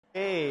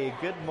Hey,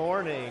 good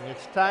morning.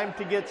 It's time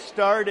to get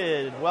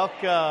started.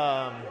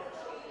 Welcome.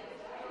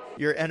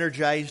 You're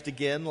energized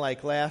again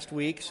like last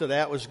week, so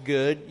that was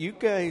good.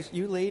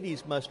 You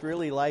ladies must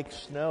really like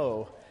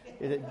snow.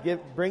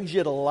 Brings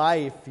you to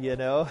life, you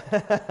know.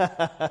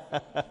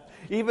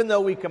 Even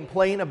though we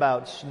complain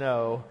about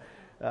snow,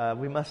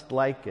 we must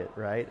like it,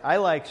 right? I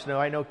like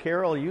snow. I know,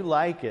 Carol, you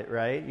like it,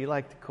 right? You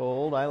like the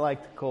cold. I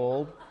like the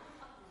cold.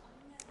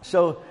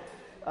 So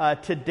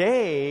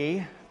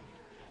today,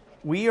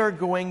 we are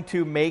going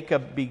to make a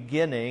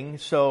beginning.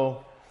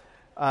 So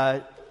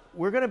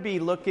we're going to be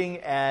looking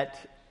at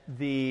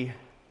the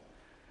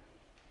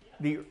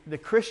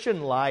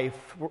Christian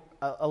life.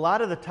 A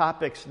lot of the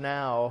topics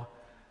now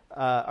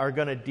are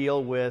going to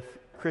deal with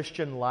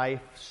Christian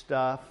life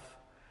stuff,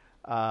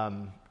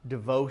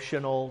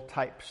 devotional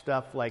type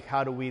stuff, like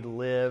how do we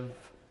live?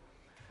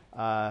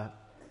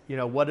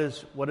 What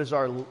does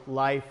our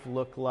life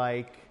look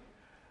like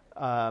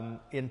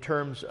in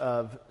terms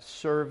of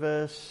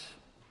service,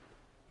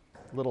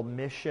 little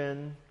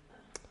mission,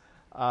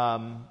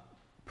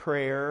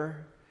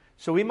 prayer.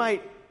 So we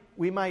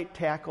might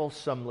tackle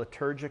some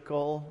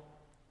liturgical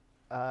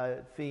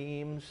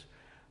themes,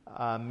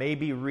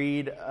 maybe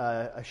read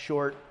a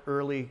short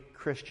early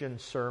Christian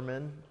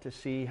sermon to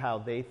see how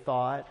they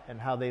thought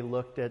and how they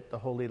looked at the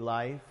holy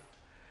life.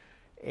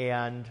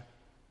 And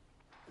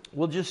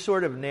we'll just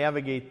sort of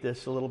navigate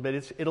this a little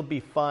bit. It'll be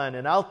fun.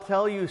 And I'll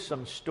tell you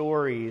some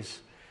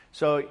stories.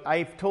 So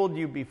I've told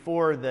you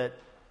before that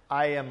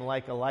I am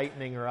like a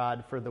lightning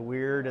rod for the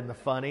weird and the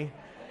funny.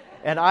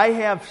 And I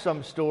have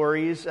some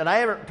stories, and I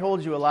haven't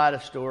told you a lot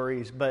of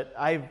stories, but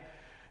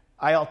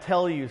I'll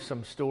tell you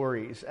some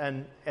stories.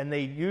 And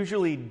they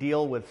usually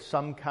deal with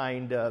some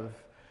kind of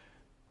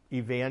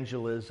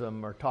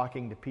evangelism or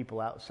talking to people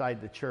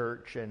outside the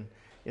church, and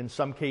in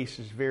some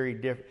cases very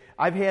different.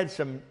 I've had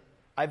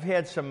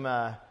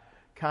some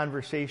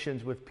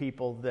conversations with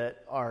people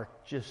that are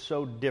just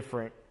so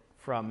different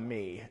from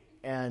me.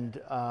 And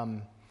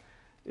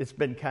it's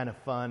been kind of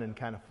fun and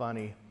kind of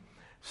funny.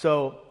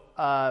 So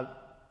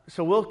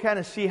we'll kind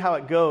of see how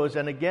it goes.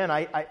 And again,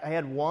 I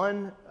had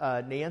one,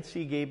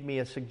 Nancy gave me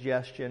a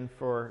suggestion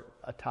for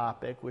a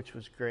topic, which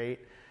was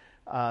great.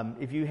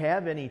 If you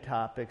have any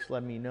topics,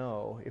 let me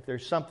know. If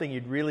there's something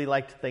you'd really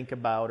like to think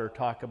about or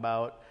talk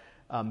about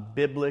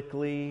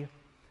biblically,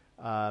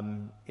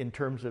 in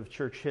terms of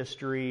church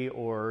history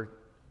or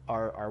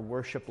our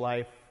worship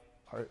life,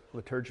 our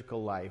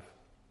liturgical life.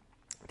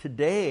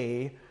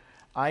 Today,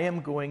 I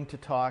am going to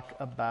talk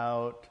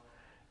about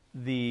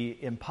the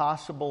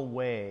impossible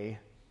way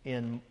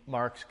in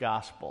Mark's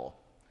gospel.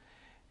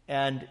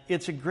 And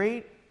it's a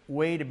great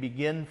way to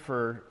begin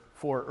for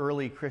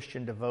early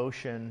Christian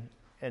devotion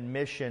and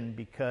mission,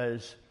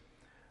 because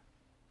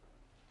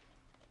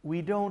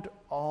we don't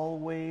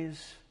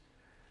always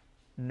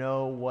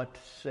know what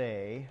to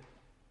say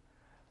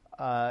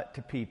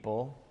to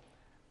people.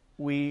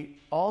 We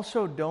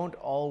also don't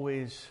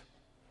always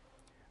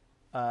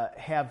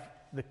have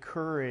the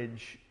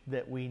courage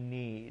that we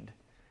need.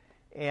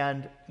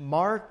 And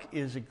Mark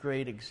is a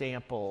great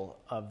example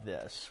of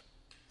this.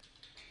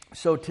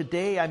 So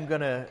today I'm going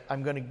to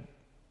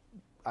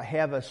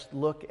have us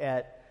look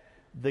at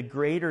the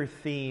greater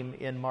theme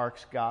in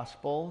Mark's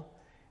gospel,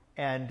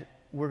 and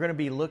we're going to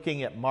be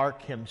looking at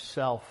Mark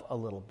himself a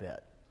little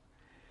bit.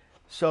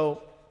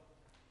 So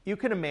you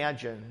can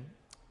imagine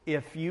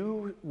if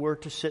you were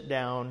to sit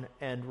down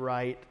and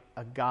write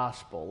a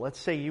gospel. Let's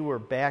say you were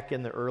back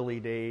in the early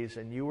days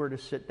and you were to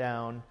sit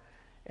down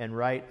and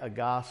write a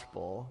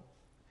gospel.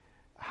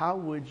 How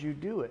would you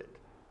do it?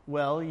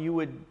 Well, you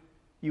would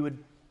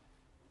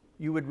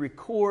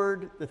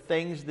record the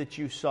things that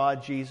you saw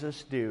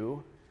Jesus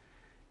do.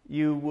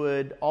 You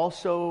would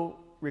also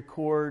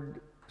record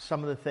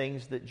some of the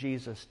things that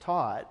Jesus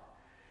taught,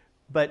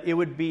 but it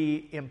would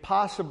be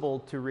impossible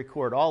to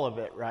record all of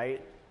it,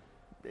 right?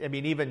 I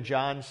mean, even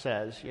John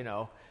says,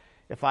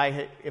 if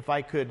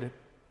I could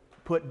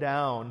put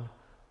down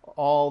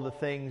all the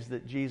things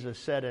that Jesus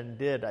said and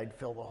did, I'd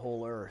fill the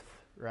whole earth,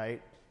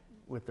 right,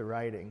 with the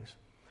writings.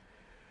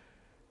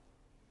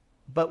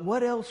 But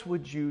what else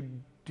would you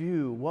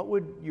do? What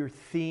would your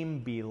theme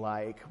be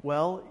like?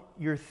 Well,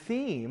 your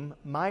theme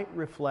might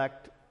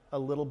reflect a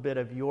little bit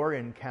of your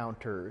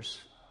encounters,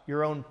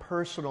 your own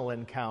personal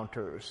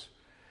encounters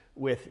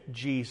with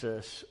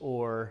Jesus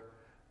or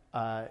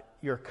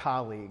your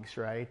colleagues,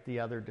 right? The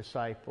other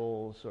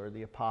disciples or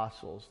the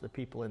apostles, the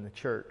people in the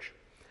church.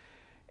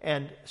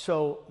 And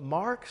so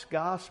Mark's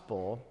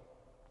gospel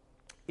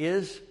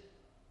is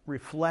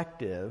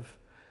reflective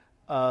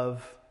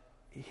of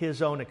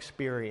his own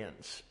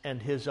experience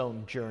and his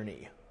own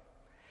journey.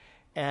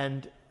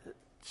 And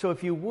so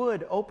if you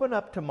would, open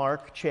up to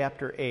Mark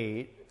chapter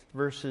 8,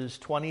 verses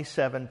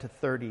 27 to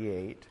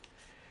 38,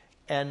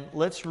 and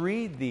let's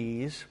read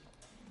these.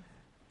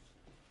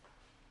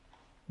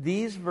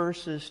 These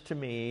verses, to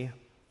me,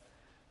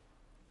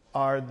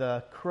 are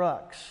the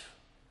crux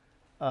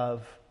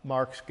of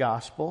Mark's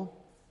gospel.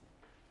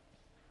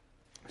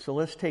 So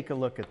let's take a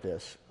look at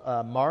this.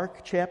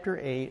 Mark chapter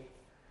 8,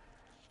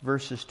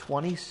 verses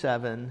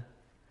 27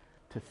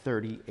 to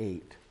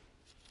 38.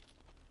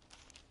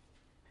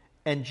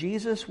 And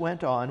Jesus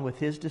went on with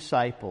his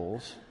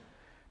disciples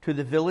to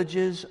the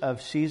villages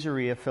of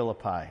Caesarea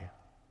Philippi.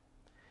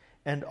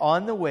 And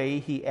on the way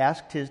he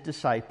asked his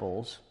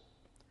disciples,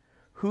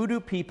 "Who do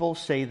people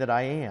say that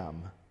I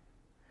am?"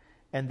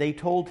 And they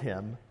told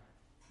him,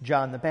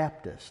 "John the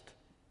Baptist.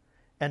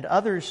 And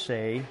others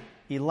say,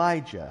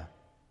 Elijah.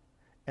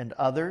 And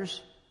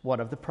others, one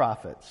of the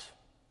prophets."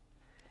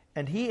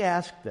 And he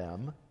asked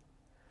them,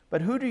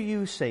 "But who do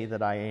you say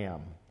that I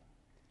am?"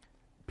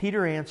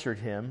 Peter answered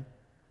him,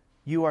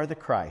 "You are the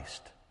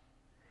Christ."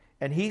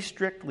 And he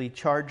strictly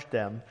charged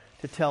them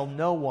to tell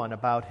no one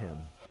about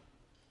him.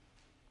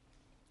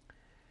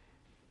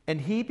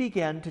 And he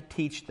began to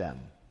teach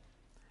them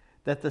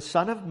that the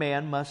Son of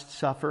Man must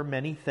suffer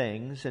many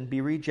things and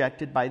be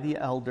rejected by the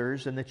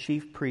elders and the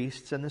chief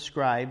priests and the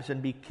scribes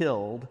and be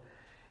killed,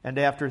 and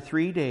after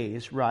 3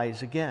 days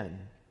rise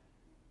again.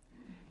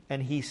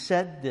 And he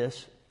said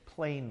this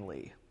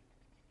plainly.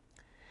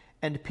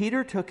 And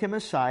Peter took him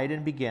aside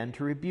and began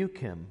to rebuke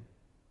him.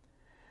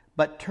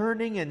 But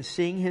turning and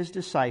seeing his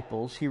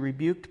disciples, he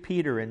rebuked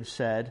Peter and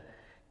said,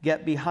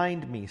 "Get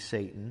behind me,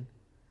 Satan,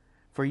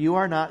 for you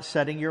are not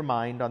setting your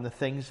mind on the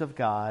things of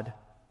God,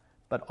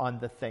 but on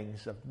the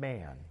things of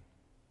man."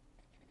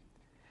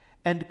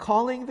 And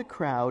calling the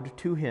crowd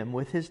to him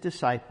with his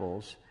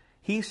disciples,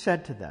 he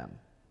said to them,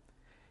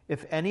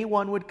 "If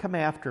anyone would come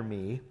after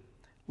me,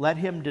 let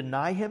him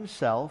deny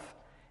himself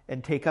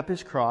and take up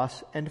his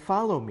cross and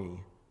follow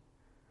me.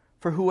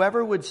 For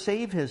whoever would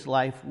save his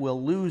life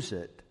will lose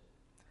it,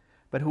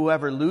 but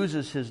whoever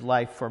loses his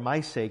life for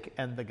my sake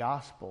and the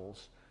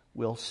gospel's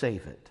will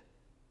save it.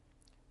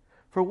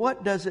 For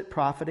what does it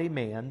profit a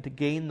man to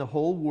gain the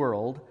whole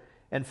world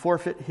and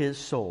forfeit his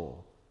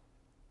soul?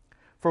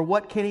 For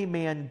what can a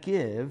man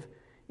give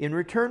in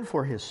return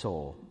for his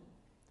soul?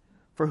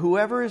 For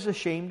whoever is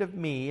ashamed of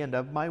me and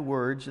of my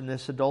words in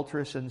this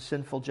adulterous and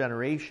sinful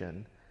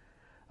generation,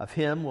 of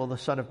him will the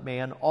Son of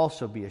Man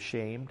also be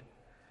ashamed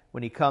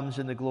when he comes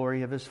in the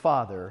glory of his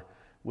Father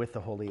with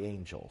the holy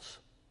angels."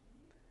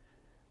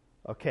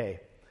 Okay,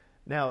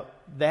 now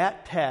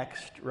that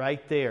text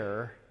right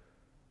there,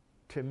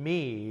 to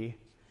me,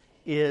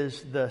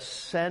 is the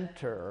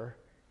center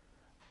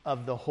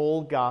of the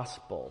whole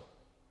gospel.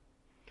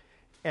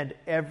 And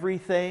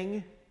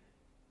everything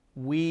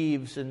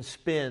weaves and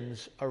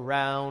spins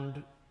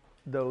around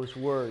those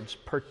words,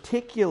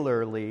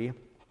 particularly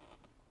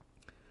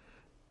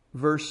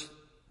verse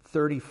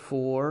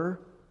 34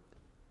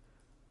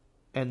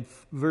 and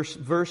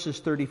verses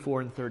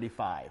 34 and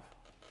 35.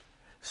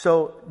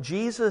 So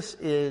Jesus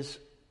is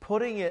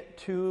putting it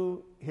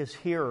to his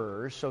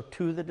hearers, so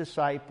to the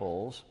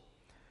disciples,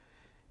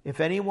 "If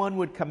anyone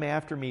would come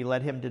after me,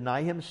 let him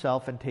deny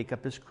himself and take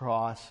up his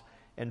cross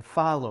and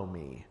follow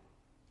me.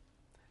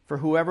 For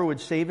whoever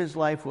would save his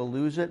life will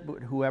lose it,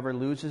 but whoever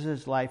loses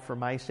his life for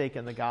my sake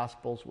and the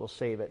gospel's will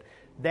save it."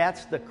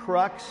 That's the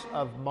crux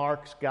of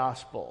Mark's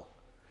gospel.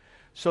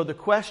 So the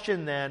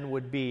question then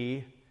would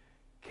be,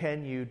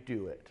 can you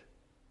do it?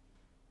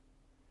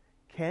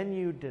 Can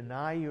you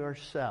deny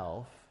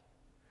yourself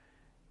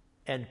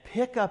and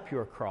pick up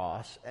your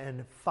cross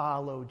and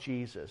follow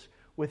Jesus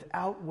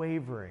without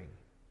wavering,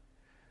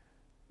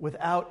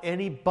 without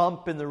any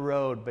bump in the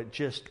road, but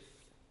just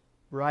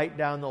right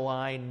down the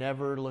line,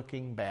 never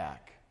looking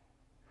back?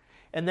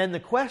 And then the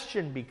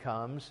question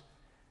becomes,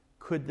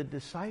 could the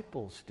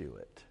disciples do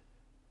it?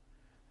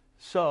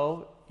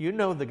 So, you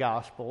know the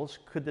Gospels.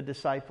 Could the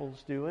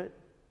disciples do it?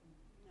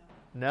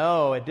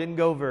 No, it didn't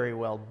go very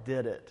well,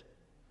 did it?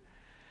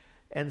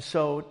 And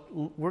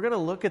so we're going to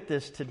look at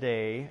this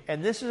today,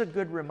 and this is a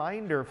good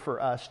reminder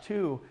for us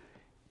too.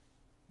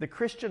 The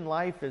Christian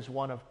life is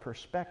one of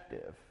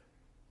perspective.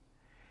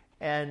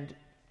 And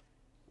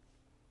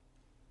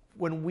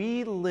when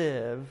we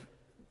live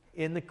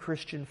in the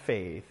Christian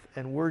faith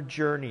and we're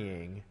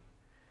journeying,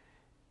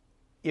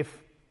 if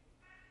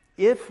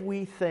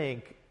we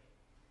think,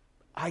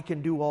 I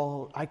can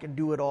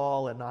do it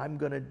all, and I'm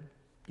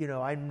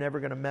never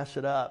going to mess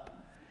it up,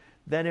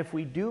 then if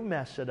we do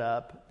mess it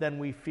up, then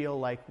we feel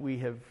like we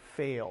have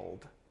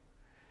failed.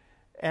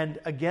 And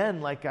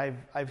again, like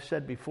I've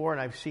said before,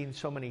 and I've seen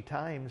so many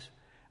times,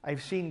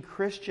 I've seen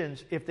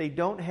Christians, if they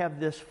don't have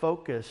this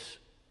focus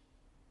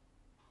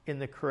in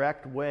the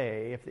correct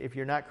way, if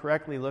you're not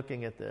correctly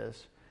looking at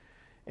this,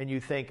 and you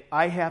think,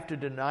 I have to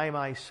deny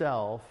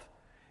myself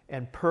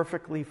and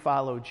perfectly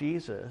follow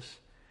Jesus,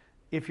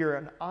 if you're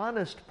an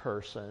honest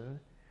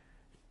person,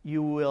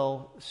 you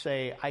will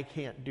say, I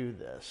can't do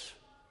this.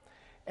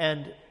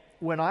 And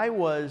when I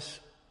was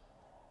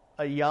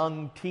a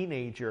young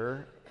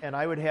teenager, and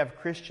I would have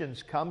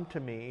Christians come to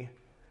me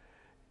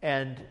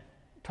and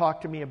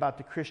talk to me about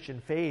the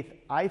Christian faith,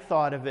 I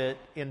thought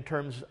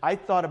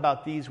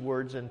about these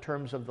words in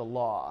terms of the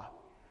law.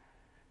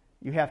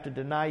 You have to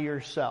deny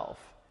yourself.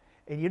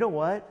 And you know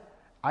what?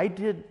 I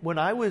did, when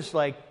I was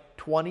like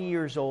 20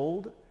 years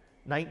old,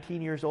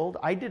 19 years old,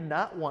 I did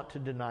not want to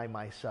deny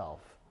myself.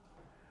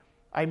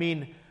 I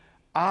mean,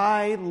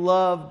 I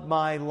loved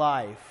my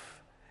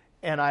life,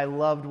 and I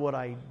loved what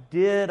I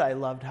did. I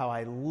loved how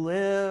I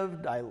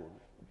lived.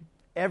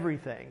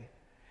 Everything.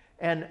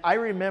 And I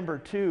remember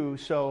too,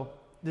 so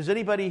does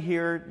anybody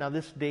here, now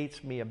this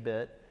dates me a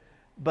bit,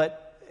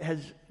 but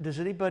does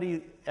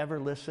anybody ever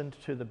listened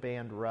to the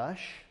band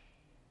Rush?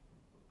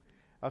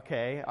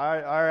 Okay, all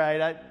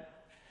right.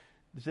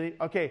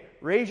 Okay,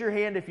 raise your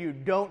hand if you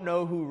don't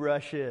know who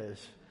Rush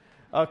is.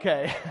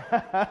 Okay.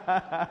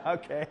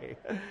 Okay.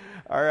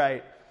 All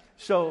right.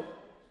 So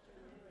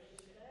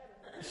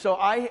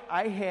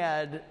I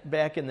had,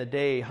 back in the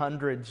day,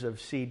 hundreds of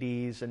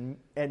CDs,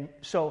 and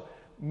so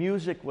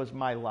music was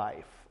my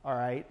life, all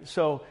right?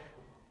 So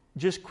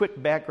just quick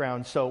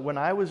background. So when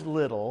I was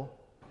little,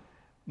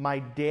 my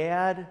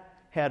dad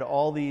had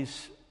all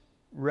these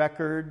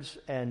records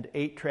and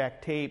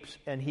 8-track tapes,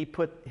 and he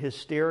put his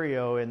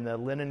stereo in the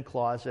linen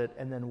closet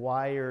and then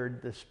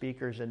wired the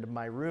speakers into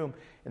my room,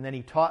 and then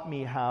he taught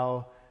me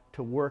how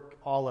to work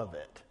all of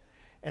it.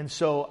 And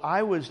so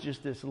I was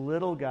just this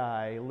little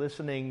guy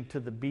listening to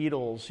the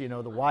Beatles,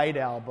 the White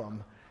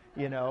Album,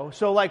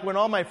 So like when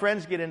all my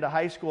friends get into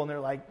high school and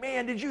they're like,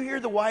 man, did you hear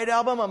the White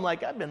Album? I'm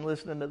like, I've been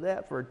listening to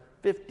that for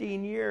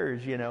 15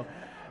 years,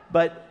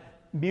 But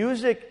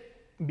music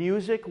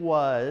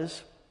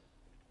was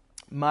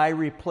my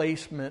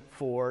replacement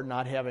for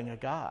not having a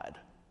God.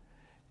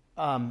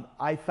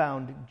 I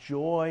found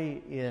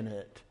joy in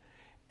it.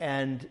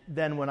 And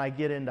then when I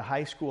get into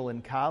high school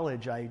and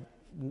college, I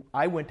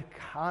went to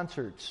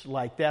concerts.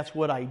 Like, that's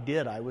what I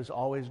did. I was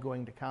always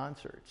going to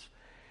concerts.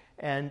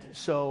 And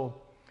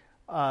so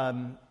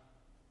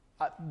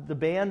the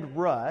band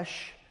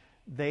Rush,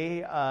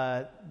 they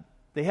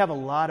have a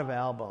lot of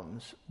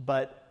albums,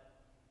 but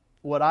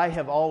what I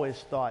have always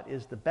thought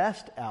is the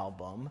best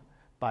album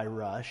by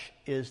Rush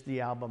is the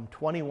album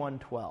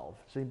 2112.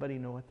 Does anybody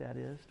know what that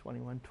is,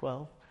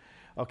 2112?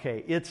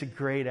 Okay, it's a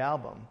great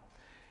album.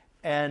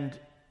 And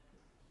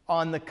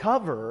on the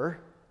cover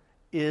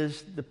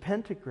is the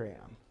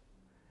pentagram.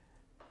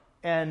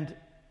 And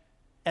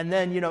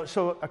then,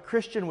 so a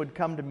Christian would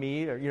come to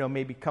me, or,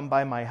 maybe come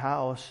by my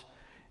house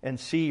and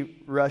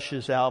see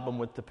Rush's album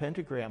with the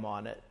pentagram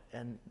on it.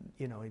 And,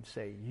 he'd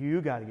say,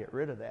 you got to get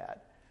rid of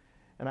that.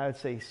 And I would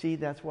say, see,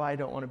 that's why I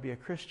don't want to be a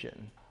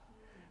Christian.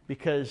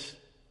 Because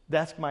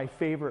that's my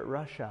favorite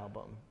Rush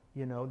album.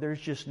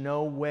 There's just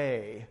no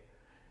way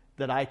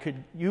that I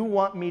could, you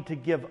want me to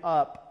give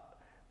up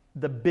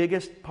the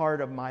biggest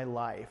part of my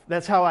life.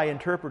 That's how I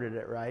interpreted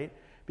it, right?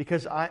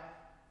 Because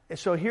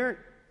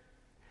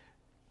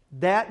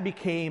that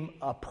became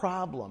a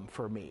problem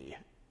for me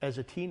as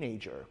a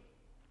teenager.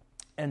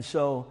 And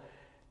so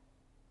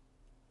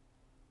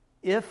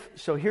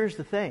here's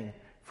the thing.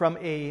 From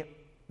a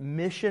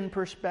mission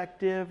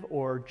perspective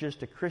or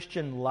just a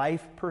Christian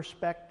life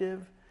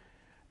perspective,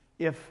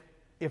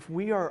 if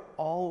we are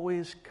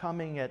always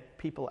coming at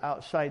people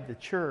outside the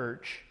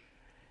church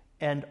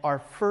and our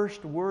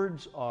first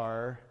words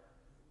are,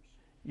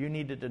 you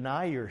need to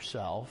deny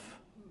yourself,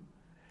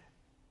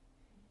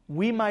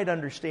 we might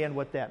understand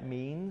what that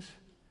means,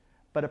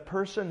 but a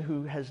person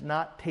who has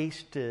not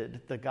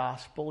tasted the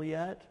gospel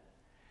yet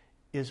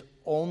is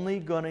only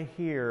going to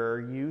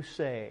hear you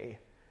say,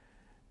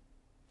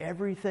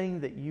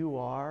 everything that you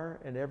are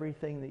and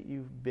everything that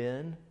you've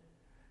been,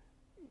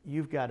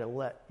 you got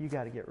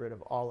to get rid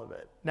of all of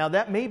it. Now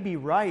that may be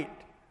right,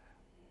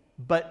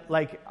 but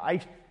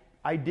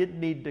I did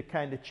need to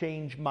kind of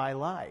change my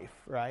life,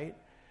 right?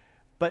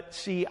 But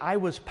see, I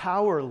was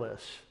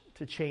powerless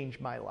to change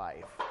my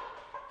life.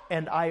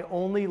 And I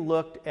only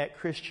looked at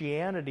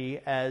Christianity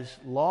as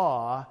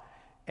law,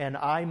 and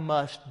I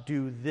must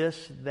do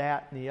this,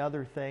 that, and the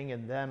other thing,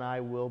 and then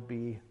I will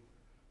be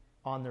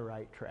on the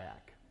right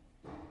track.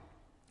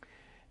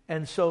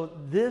 And so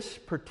this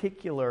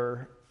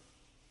particular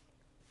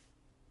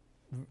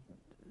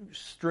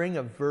string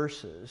of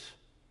verses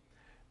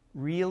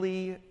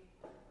really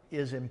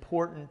is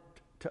important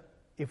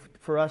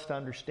for us to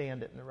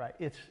understand it in the right.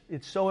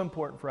 It's so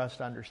important for us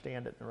to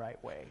understand it in the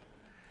right way.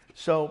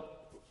 So,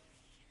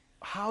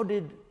 how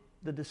did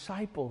the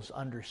disciples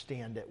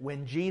understand it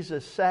when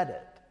Jesus said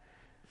it?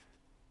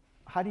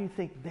 How do you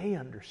think they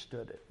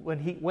understood it when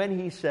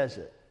he says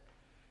it?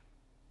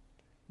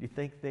 Do you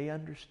think they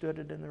understood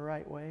it in the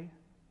right way?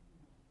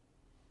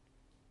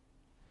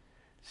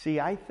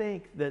 See, I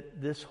think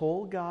that this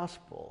whole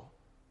gospel,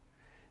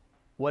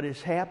 what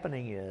is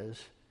happening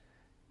is,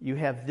 you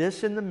have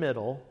this in the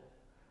middle.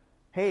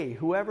 Hey,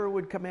 whoever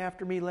would come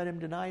after me, let him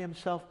deny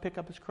himself, pick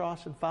up his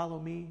cross, and follow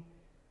me.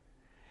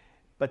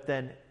 But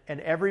then, and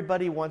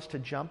everybody wants to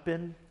jump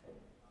in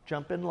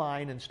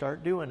line and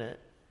start doing it.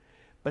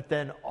 But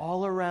then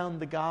all around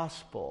the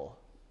gospel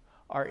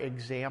are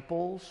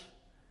examples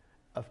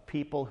of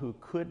people who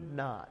could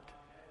not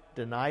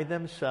deny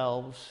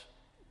themselves,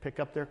 pick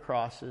up their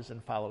crosses,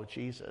 and follow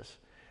Jesus.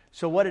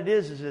 So what it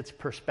is it's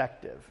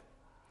perspective.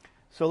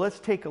 So let's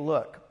take a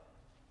look.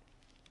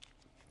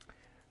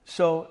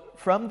 So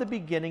from the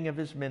beginning of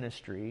his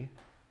ministry,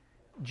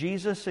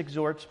 Jesus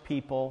exhorts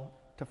people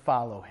to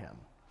follow him.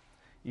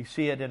 You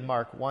see it in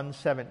Mark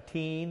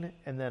 1:17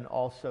 and then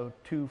also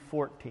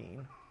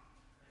 2:14.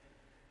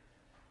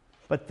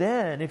 But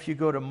then if you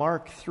go to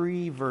Mark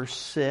 3, verse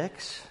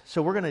 6,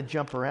 so we're going to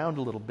jump around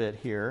a little bit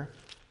here.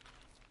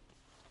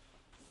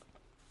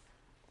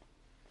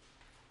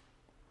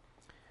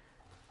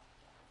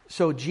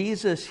 So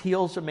Jesus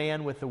heals a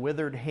man with a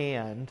withered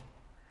hand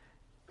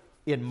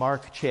in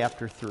Mark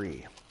chapter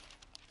 3.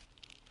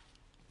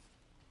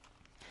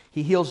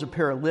 He heals a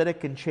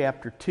paralytic in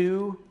chapter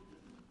 2.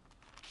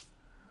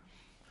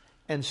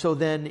 And so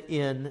then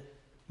in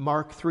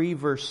Mark 3,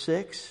 verse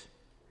 6,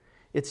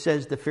 it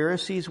says, the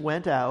Pharisees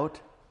went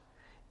out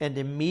and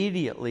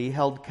immediately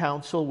held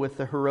counsel with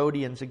the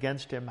Herodians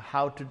against him,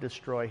 how to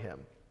destroy him.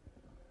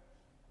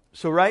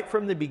 So right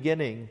from the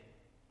beginning,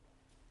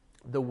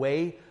 the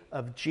way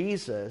of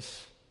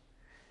Jesus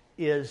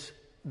is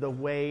the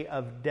way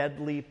of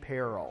deadly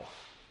peril.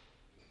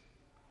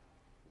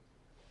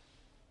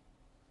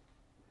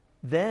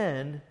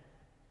 Then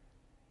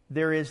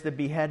there is the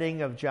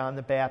beheading of John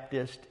the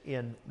Baptist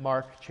in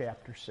Mark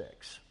chapter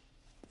 6.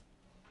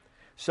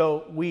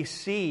 So we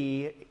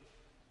see,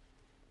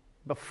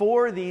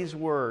 before these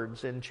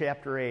words in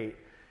chapter 8,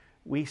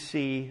 we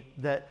see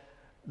that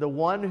the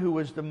one who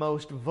was the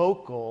most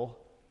vocal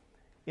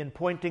in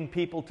pointing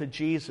people to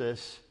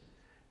Jesus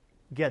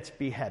gets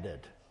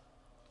beheaded.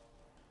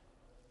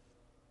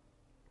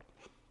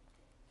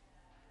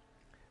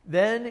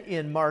 Then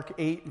in Mark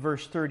 8,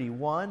 verse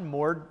 31,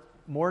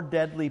 more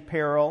deadly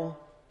peril.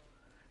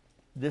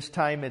 This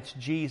time it's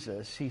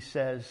Jesus. He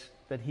says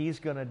that he's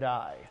going to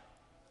die.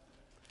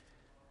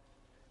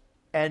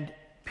 And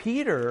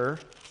Peter,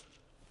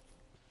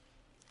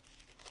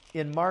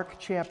 in Mark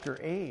chapter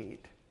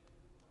 8,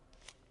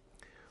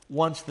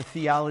 wants the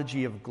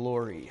theology of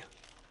glory.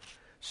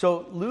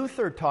 So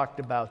Luther talked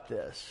about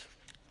this.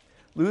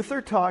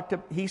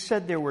 He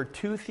said there were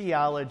two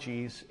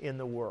theologies in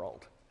the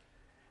world.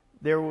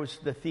 There was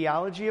the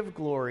theology of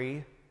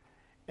glory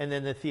and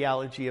then the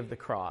theology of the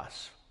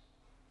cross.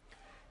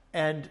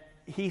 And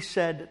he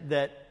said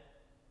that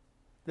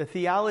the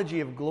theology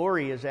of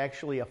glory is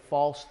actually a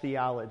false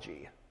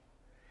theology.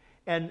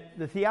 And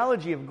the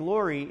theology of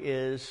glory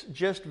is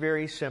just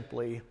very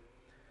simply,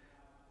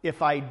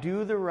 if I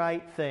do the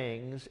right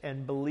things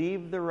and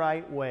believe the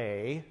right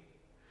way,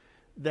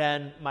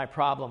 then my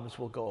problems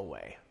will go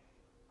away.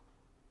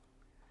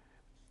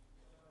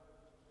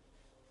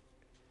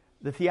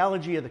 The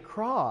theology of the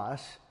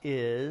cross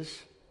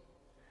is,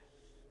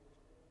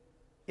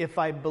 if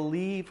I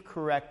believe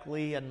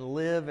correctly and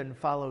live and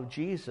follow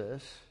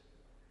Jesus,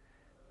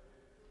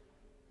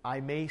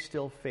 I may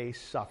still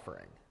face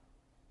suffering.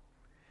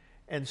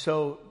 And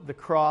so the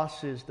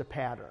cross is the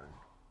pattern.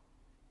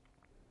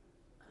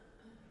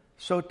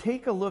 So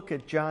take a look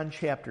at John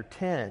chapter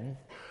 10,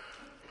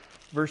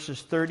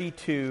 verses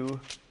 32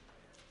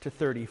 to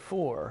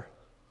 34.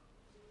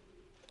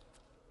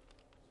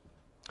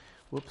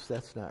 Whoops,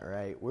 that's not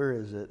right. Where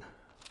is it?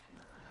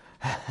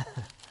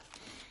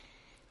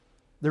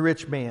 The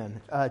rich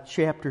man,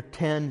 chapter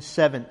 10,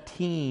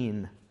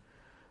 17,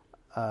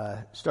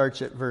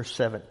 starts at verse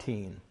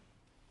 17.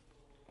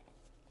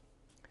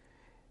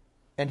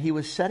 And he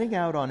was setting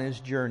out on his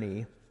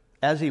journey.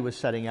 As he was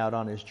setting out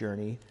on his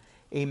journey,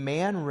 a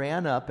man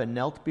ran up and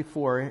knelt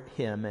before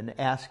him and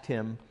asked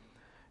him,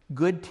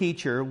 "Good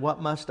teacher,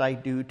 what must I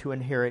do to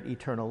inherit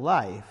eternal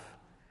life?"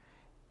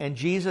 And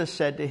Jesus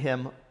said to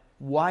him,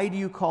 "Why do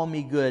you call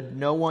me good?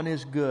 No one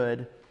is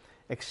good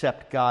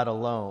except God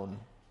alone.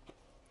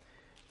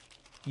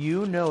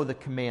 You know the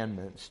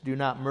commandments. Do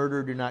not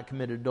murder, do not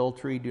commit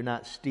adultery, do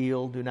not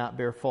steal, do not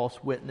bear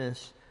false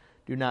witness,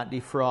 do not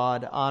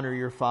defraud, honor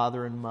your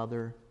father and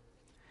mother."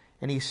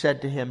 And he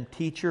said to him,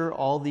 "Teacher,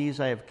 all these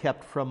I have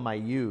kept from my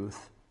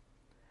youth."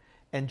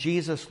 And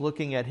Jesus,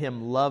 looking at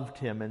him, loved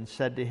him and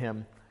said to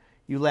him,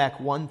 "You lack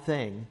one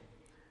thing.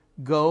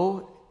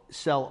 Go,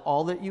 sell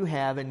all that you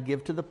have and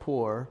give to the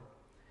poor,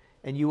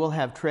 and you will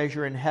have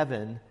treasure in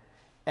heaven,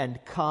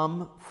 and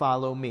come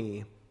follow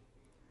me."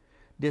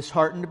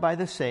 Disheartened by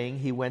the saying,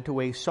 he went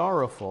away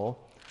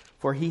sorrowful,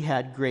 for he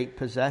had great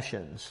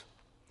possessions.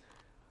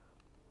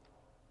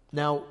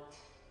 Now,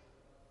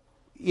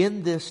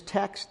 in this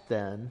text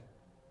then,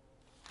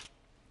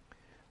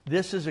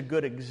 this is a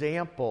good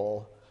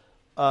example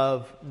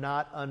of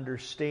not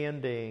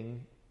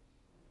understanding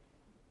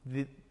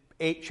the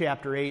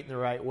chapter 8 in the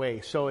right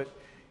way. So,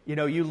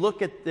 you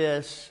look at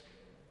this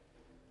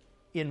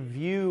in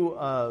view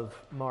of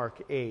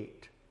Mark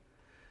 8.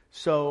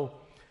 So,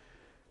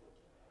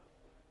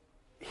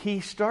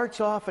 he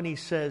starts off and he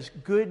says,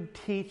 "Good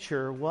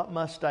teacher, what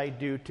must I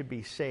do to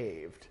be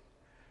saved?"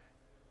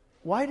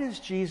 Why does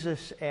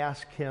Jesus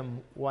ask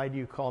him, "Why do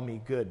you call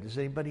me good?" Does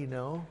anybody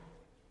know?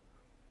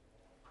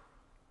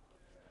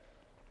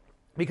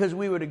 Because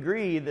we would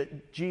agree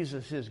that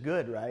Jesus is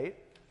good, right?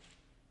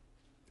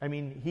 I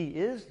mean, he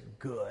is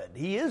good.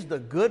 He is the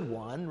good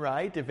one,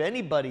 right? If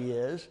anybody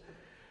is.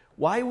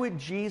 Why would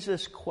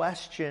Jesus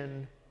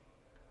question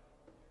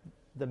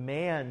the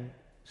man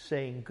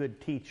saying,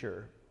 "Good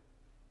teacher"?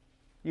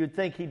 You'd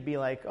think he'd be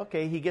like,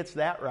 okay, he gets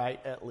that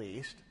right at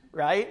least.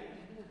 right?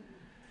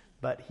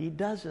 But he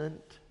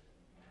doesn't,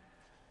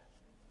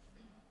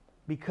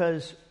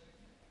 because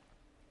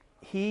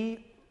the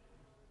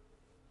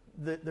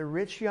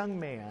rich young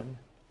man,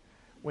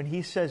 when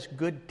he says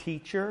good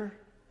teacher,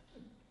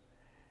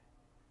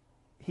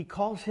 he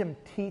calls him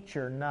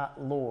teacher,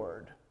 not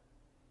Lord.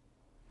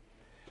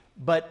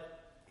 But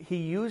he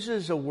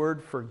uses a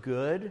word for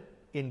good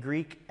in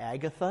Greek,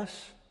 agathos,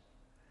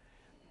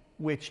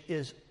 which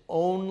is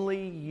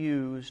only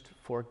used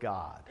for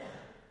God.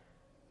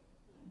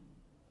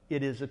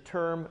 It is a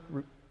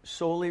term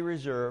solely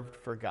reserved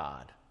for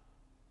God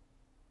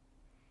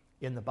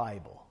in the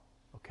Bible,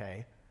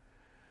 okay?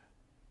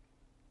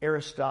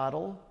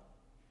 Aristotle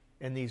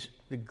and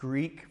the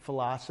Greek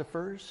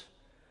philosophers,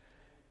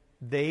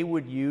 they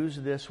would use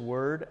this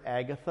word,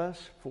 agathos,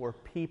 for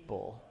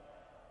people.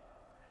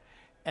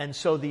 And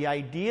so the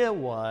idea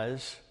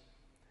was,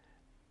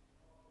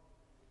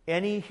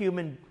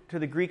 to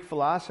the Greek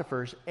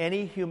philosophers,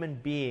 any human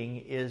being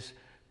is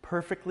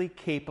perfectly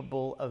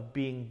capable of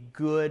being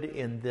good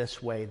in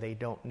this way. They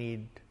don't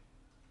need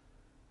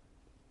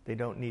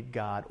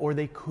God, or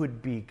they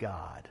could be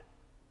God.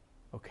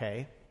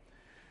 Okay?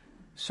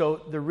 So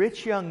the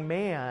rich young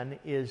man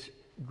is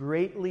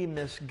greatly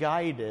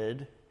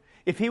misguided.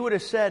 If he would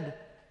have said,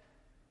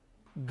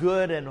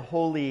 good and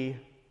holy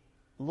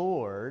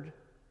Lord,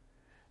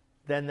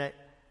 then that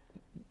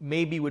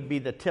maybe would be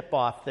the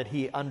tip-off that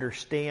he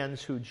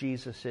understands who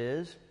Jesus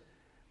is.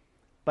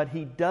 But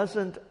he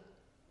doesn't.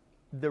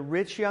 The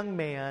rich young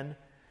man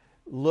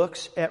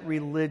looks at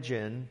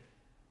religion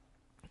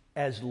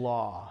as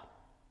law,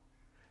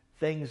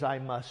 things I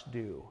must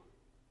do.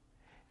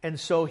 And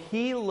so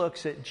he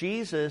looks at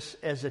Jesus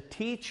as a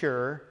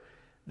teacher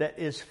that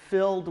is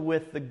filled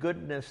with the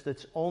goodness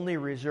that's only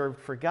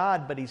reserved for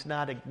God, but he's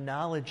not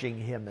acknowledging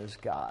him as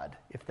God,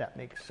 if that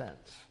makes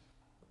sense.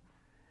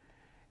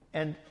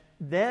 And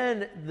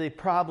then the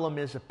problem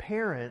is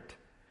apparent,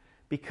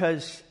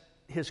 because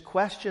his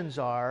questions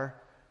are,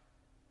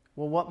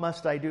 well, what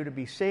must I do to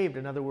be saved?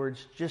 In other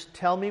words, just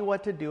tell me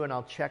what to do and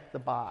I'll check the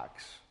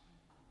box.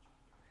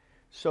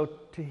 So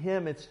to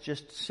him, it's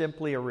just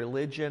simply a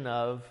religion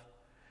of,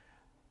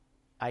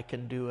 I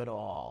can do it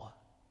all.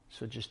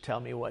 So just tell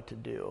me what to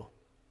do.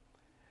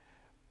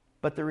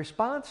 But the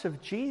response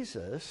of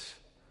Jesus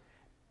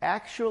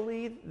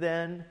actually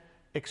then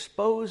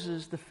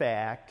exposes the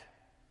fact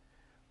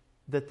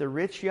that the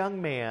rich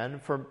young man,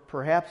 for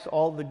perhaps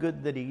all the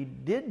good that he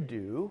did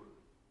do,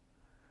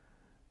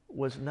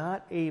 was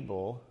not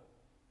able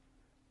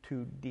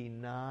to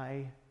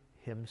deny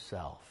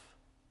himself.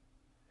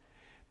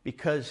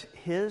 Because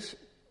his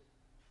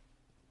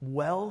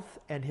wealth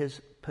and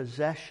his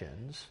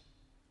possessions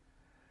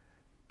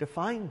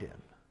defined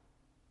him.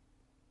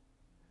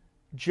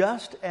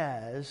 Just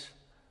as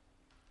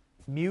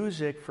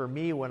music for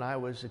me when I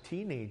was a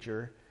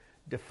teenager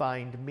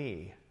defined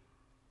me.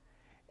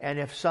 And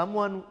if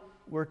someone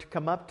were to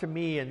come up to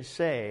me and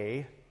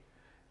say,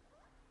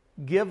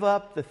 give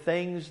up the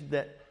things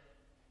that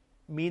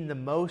mean the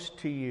most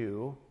to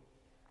you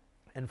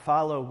and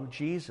follow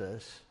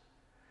Jesus,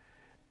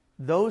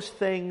 those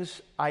things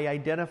I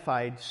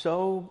identified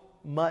so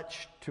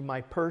much to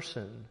my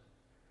person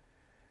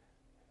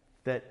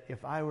that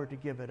if I were to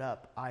give it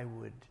up, I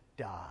would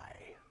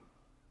die.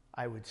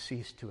 I would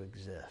cease to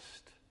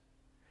exist.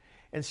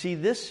 And see,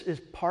 this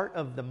is part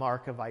of the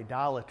mark of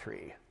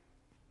idolatry.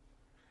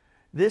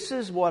 This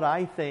is what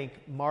I think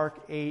Mark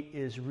 8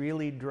 is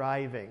really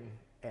driving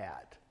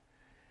at,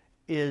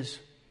 is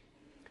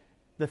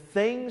the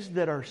things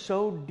that are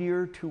so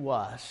dear to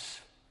us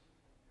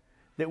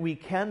that we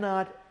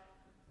cannot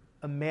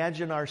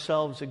imagine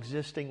ourselves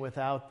existing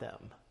without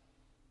them.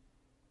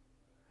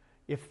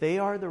 If they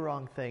are the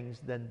wrong things,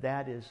 then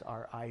that is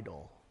our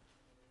idol.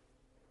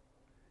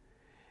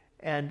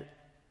 And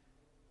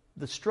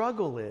the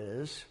struggle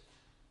is,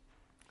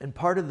 and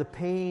part of the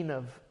pain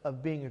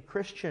of being a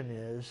Christian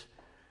is,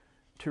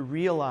 to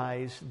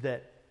realize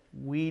that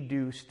we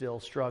do still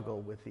struggle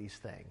with these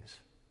things.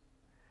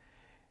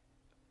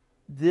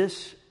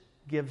 This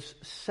gives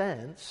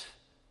sense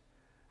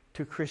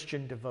to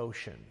Christian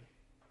devotion.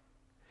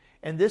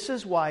 And this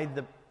is why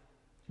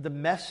the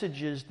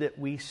messages that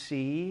we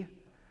see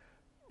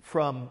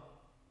from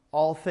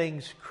all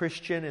things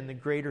Christian in the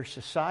greater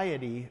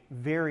society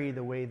vary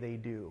the way they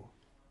do.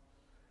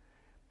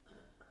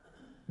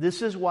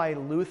 This is why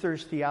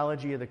Luther's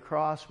theology of the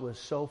cross was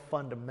so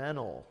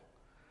fundamental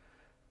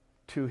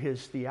to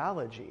his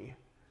theology.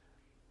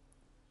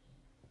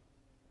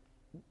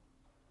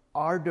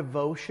 Our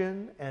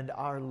devotion and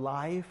our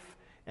life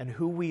and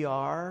who we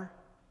are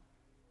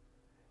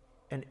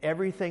and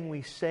everything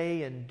we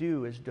say and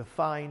do is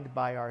defined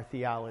by our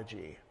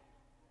theology.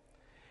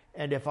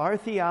 And if our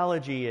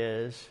theology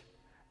is,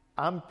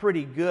 I'm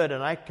pretty good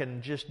and I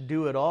can just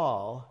do it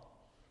all,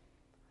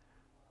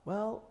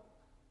 well,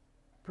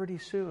 pretty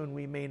soon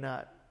we may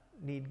not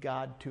need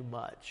God too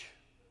much.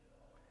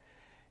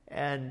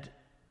 And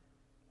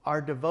our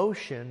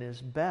devotion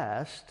is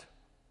best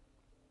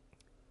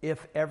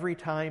if every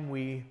time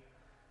we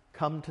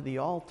come to the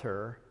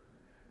altar,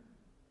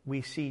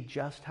 we see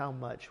just how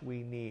much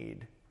we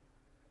need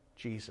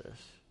Jesus.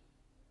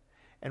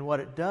 And what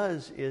it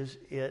does is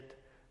it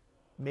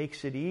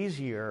makes it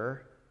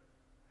easier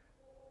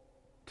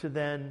to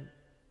then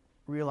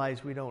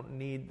realize we don't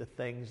need the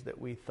things that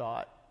we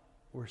thought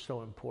were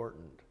so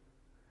important.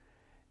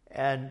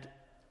 And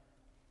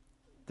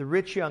the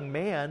rich young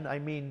man, I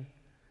mean,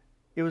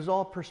 it was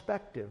all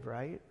perspective,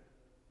 right?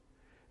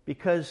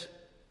 Because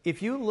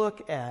if you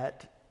look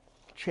at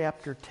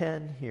chapter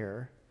 10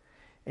 here,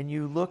 and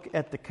you look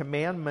at the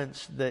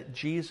commandments that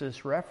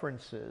Jesus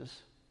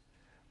references,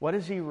 what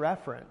does he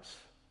reference?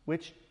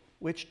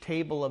 Which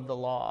table of the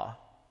law?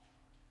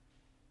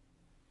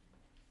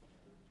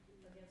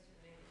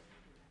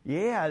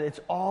 Yeah, it's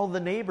all the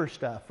neighbor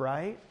stuff,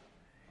 right?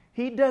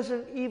 He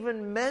doesn't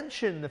even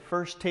mention the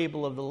first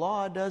table of the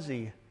law, does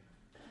he?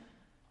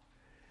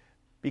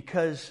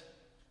 Because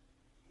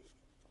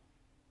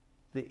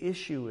the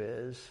issue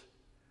is,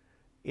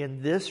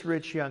 in this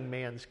rich young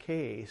man's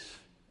case,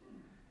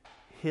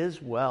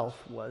 his wealth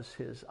was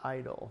his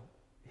idol,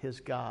 his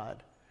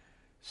God.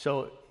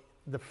 So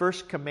the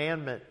first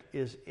commandment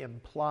is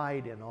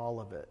implied in all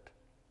of it.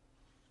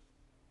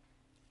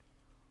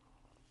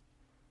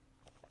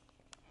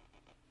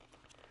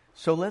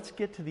 So let's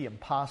get to the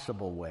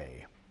impossible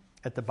way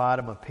at the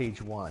bottom of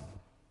page 1.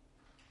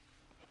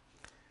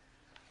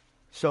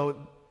 So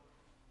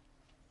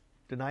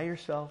deny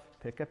yourself,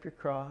 pick up your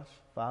cross,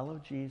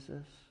 follow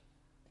Jesus,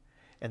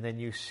 and then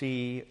you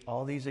see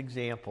all these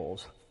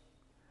examples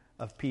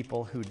of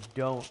people who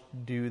don't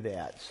do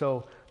that.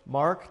 So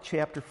Mark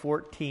chapter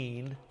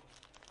 14,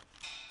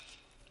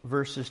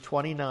 verses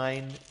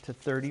 29 to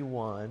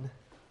 31.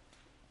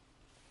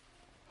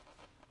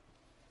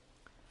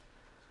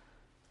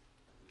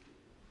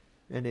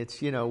 And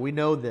it's, we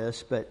know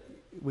this, but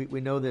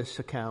we know this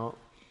account.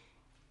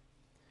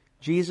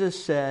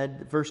 Jesus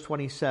said, verse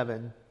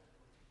 27,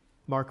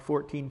 Mark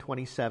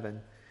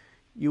 14:27,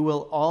 "You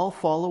will all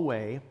fall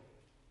away,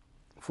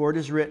 for it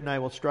is written, I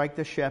will strike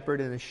the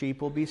shepherd and the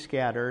sheep will be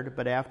scattered,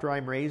 but after I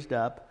am raised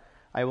up,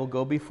 I will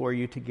go before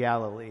you to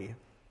Galilee."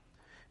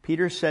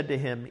 Peter said to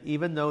him,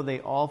 "Even though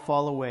they all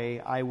fall away,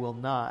 I will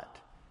not."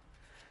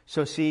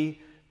 So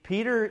see,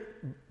 Peter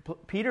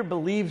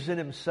believes in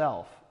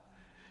himself,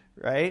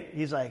 right?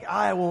 He's like,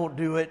 I won't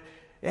do it.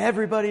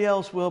 Everybody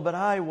else will, but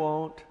I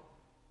won't.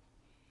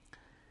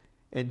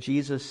 And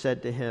Jesus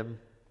said to him,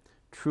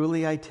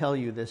 "Truly I tell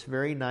you, this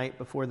very night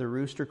before the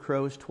rooster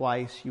crows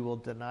twice, you will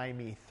deny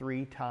me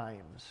 3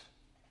 times.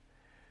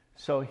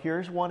 So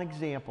here's one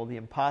example, the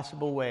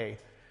impossible way.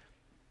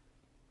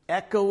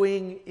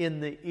 Echoing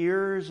in the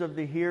ears of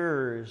the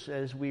hearers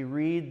as we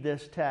read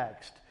this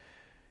text.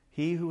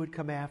 He who would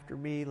come after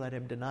me, let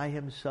him deny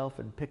himself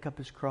and pick up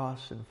his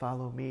cross and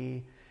follow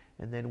me.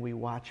 And then we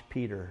watch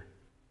Peter.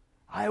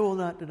 I will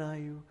not deny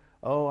you.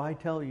 Oh, I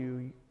tell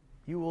you,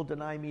 you will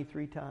deny me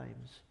 3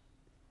 times.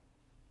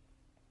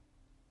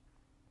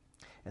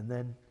 And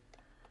then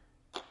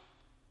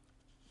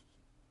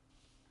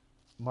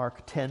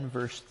Mark 10,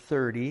 verse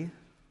 30.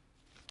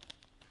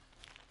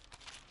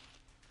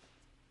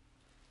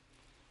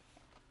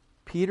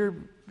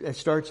 Peter, it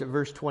starts at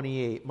verse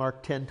 28,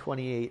 Mark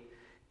 10:28.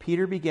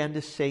 Peter began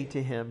to say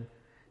to him,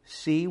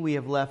 "See, we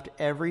have left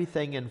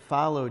everything and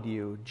followed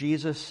you."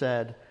 Jesus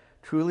said,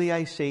 "Truly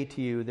I say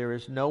to you, there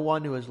is no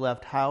one who has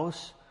left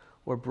house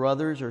or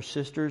brothers or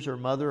sisters or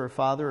mother or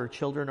father or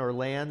children or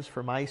lands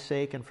for my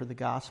sake and for the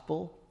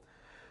gospel,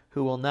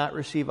 who will not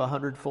receive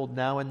 100-fold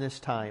now in this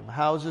time,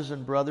 houses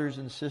and brothers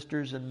and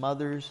sisters and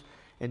mothers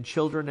and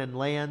children and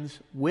lands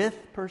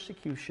with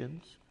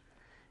persecutions,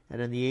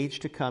 and in the age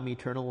to come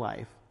eternal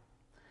life.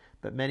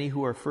 But many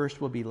who are first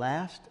will be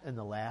last, and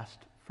the last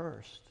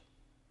first."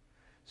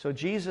 So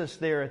Jesus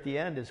there at the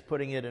end is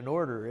putting it in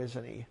order,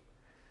 isn't he?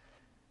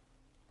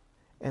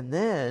 And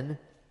then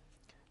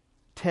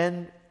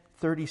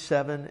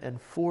 10:37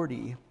 and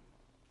 40.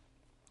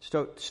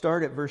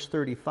 Start at verse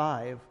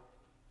 35.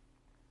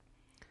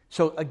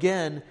 So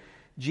again,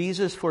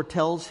 Jesus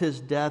foretells his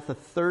death a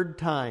 3rd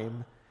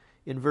time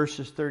in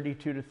verses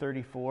 32 to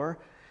 34.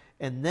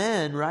 And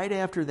then right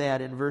after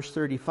that in verse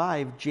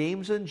 35,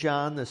 James and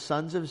John, the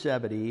sons of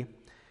Zebedee,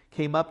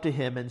 came up to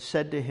him and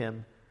said to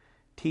him,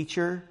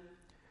 "Teacher,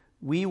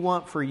 we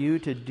want for you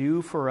to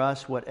do for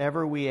us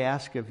whatever we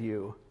ask of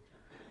you."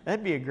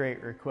 That'd be a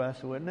great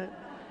request, wouldn't it?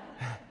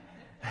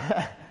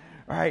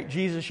 All right,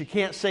 Jesus, you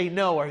can't say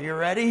no. Are you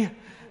ready?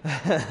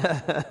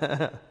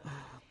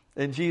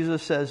 And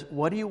Jesus says,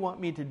 "What do you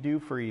want me to do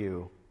for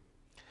you?"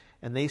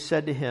 And they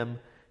said to him,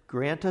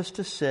 "Grant us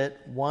to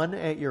sit, one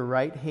at your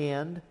right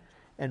hand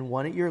and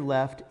one at your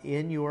left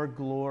in your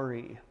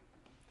glory."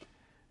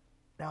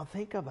 Now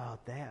think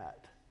about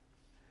that.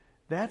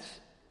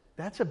 That's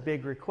a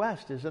big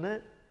request, isn't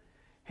it?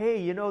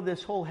 Hey,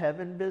 this whole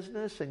heaven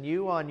business and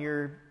you on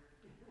your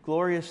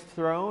glorious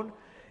throne?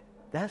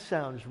 That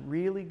sounds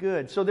really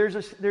good. So there's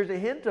a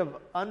hint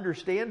of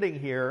understanding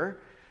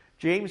here.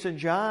 James and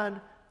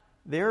John,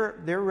 they're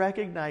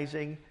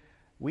recognizing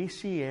we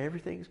see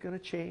everything's going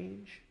to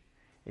change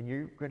and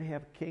you're going to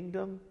have a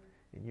kingdom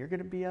And you're going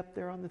to be up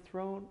there on the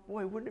throne?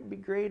 Boy, wouldn't it be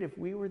great if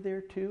we were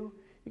there too?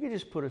 You could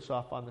just put us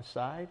off on the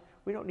side.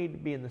 We don't need to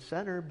be in the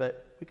center,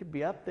 but we could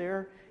be up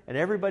there, and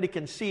everybody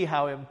can see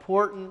how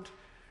important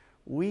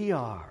we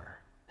are.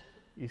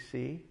 You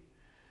see?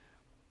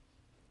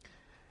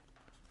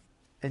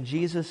 And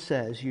Jesus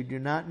says, you do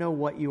not know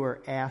what you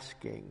are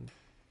asking.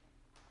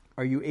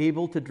 Are you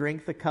able to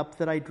drink the cup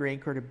that I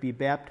drink, or to be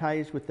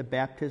baptized with the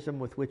baptism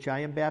with which I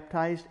am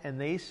baptized? And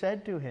they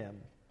said to him,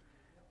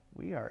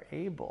 we are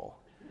able.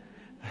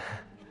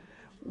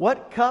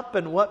 What cup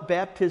and what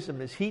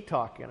baptism is he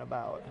talking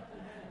about?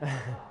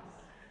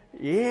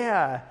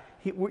 Yeah,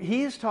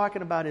 he is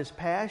talking about his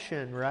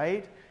passion,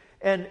 right?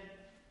 And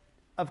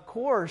of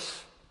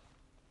course,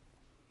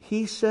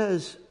 he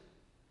says,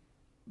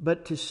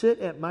 but to sit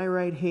at my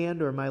right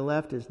hand or my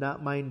left is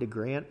not mine to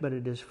grant, but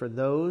it is for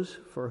those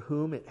for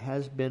whom it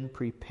has been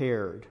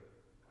prepared.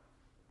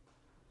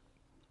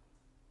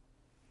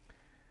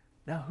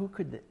 Now,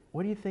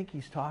 what do you think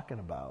he's talking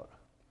about?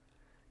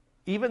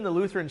 Even the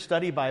Lutheran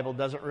Study Bible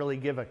doesn't really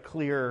give a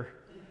clear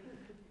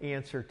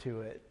answer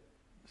to it.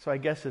 So I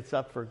guess it's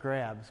up for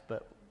grabs,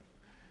 but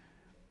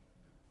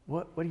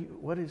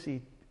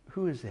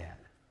who is that?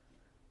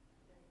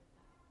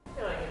 I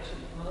feel like it should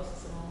be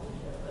Moses and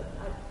Elijah, but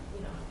I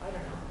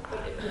don't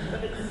know.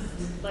 But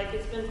it's like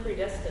it's been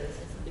predestined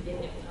since the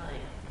beginning of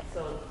time,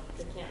 so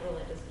they can't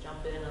really just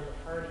jump in on the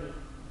party.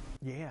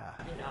 Yeah.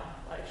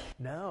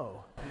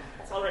 No.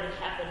 It's already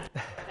happening.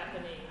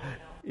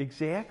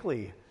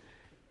 Exactly.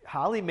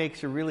 Holly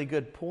makes a really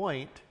good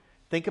point.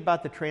 Think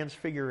about the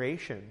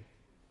transfiguration.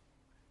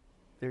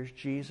 There's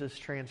Jesus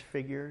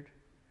transfigured,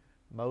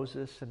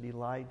 Moses and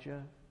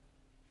Elijah.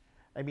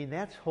 I mean,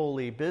 that's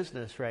holy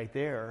business right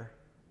there.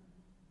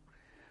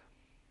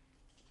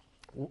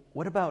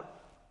 What about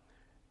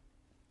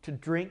to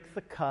drink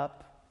the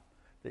cup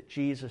that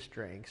Jesus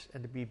drinks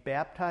and to be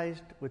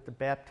baptized with the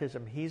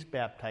baptism he's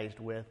baptized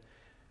with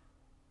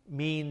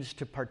means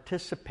to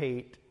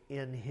participate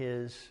in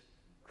his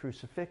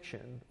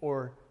crucifixion,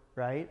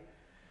 right?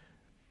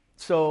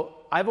 So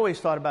I've always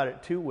thought about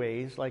it two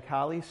ways. Like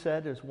Holly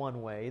said, is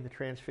one way, the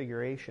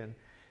transfiguration.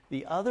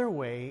 The other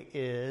way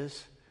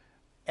is,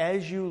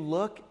 as you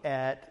look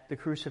at the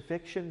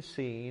crucifixion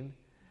scene,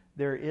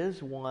 there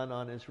is one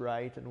on his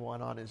right and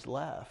one on his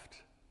left,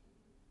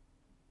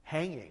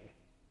 hanging.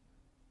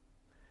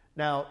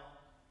 Now,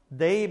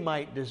 they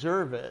might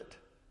deserve it,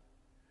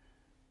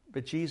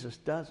 but Jesus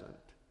doesn't.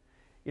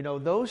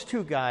 Those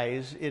two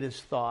guys, it is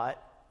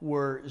thought,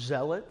 were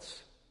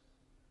zealots,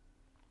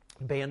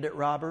 bandit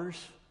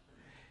robbers.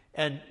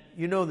 And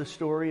you know the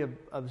story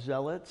of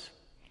zealots.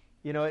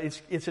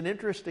 It's an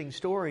interesting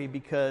story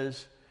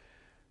because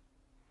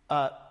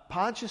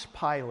Pontius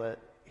Pilate,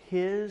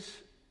 his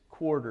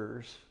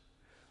quarters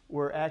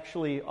were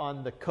actually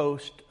on the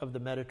coast of the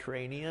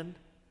Mediterranean.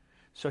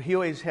 So he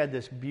always had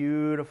this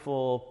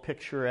beautiful,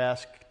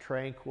 picturesque,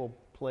 tranquil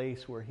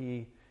place where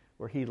he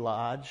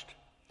lodged.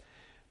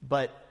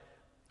 But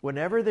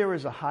whenever there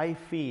was a high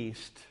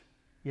feast,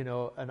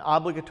 an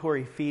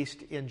obligatory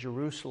feast in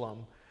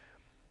Jerusalem,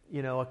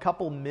 a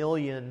couple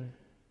million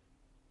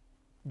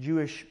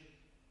Jewish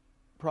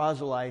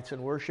proselytes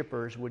and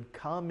worshipers would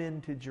come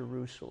into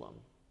Jerusalem.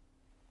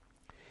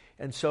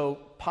 And so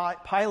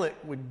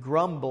Pilate would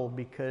grumble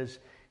because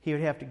he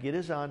would have to get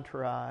his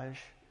entourage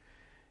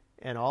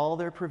and all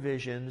their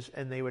provisions,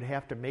 and they would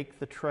have to make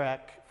the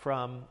trek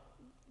from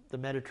the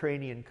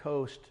Mediterranean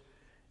coast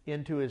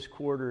into his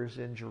quarters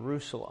in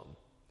Jerusalem.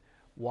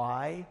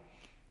 Why?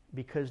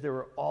 Because there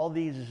were all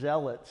these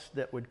zealots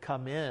that would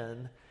come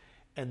in,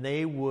 and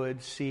they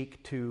would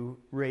seek to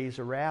raise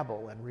a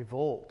rabble and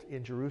revolt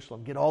in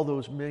Jerusalem, get all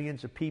those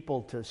millions of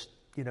people to,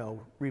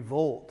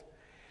 revolt.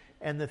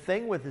 And the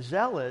thing with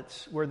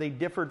zealots, where they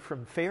differed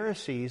from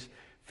Pharisees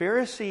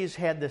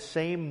had the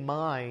same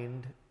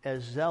mind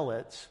as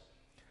zealots.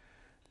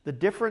 The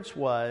difference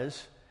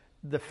was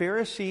the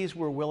Pharisees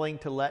were willing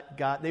to let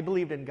God, they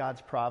believed in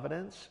God's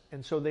providence,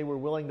 and so they were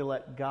willing to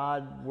let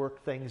God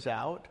work things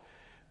out.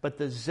 But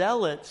the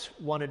zealots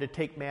wanted to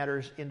take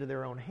matters into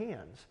their own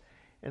hands.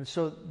 And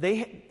so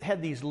they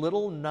had these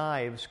little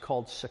knives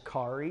called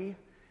Sicarii,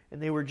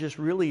 and they were just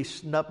really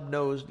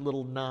snub-nosed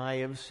little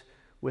knives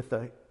with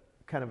a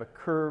kind of a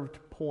curved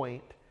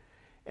point.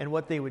 And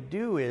what they would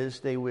do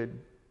is they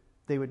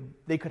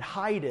could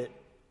hide it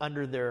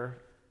under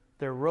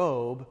their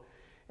robe,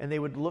 and they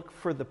would look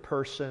for the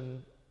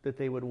person that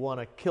they would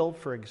want to kill,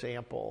 for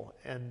example,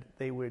 and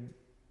they would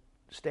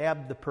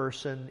stab the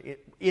person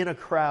in a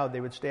crowd. They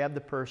would stab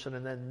the person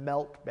and then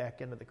melt back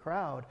into the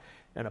crowd,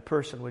 and a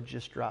person would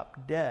just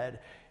drop dead.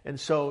 And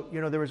so,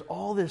 there was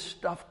all this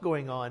stuff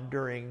going on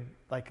during,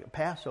 like, a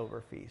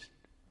Passover feast,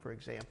 for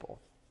example.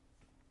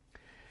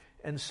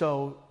 And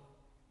so,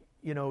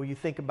 you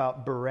think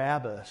about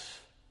Barabbas,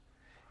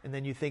 and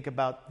then you think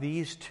about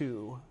these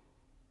two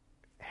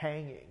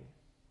hanging,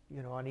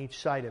 on each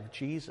side of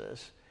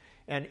Jesus.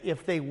 And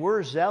if they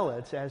were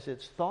zealots, as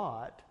it's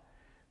thought,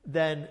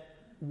 then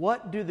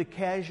what do the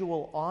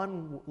casual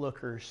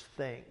onlookers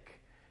think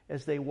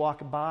as they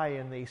walk by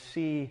and they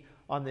see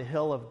on the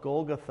hill of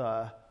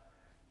Golgotha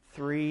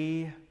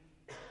 3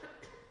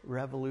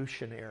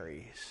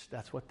 revolutionaries.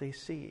 That's what they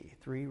see,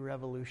 3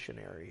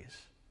 revolutionaries.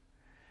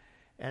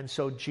 And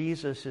so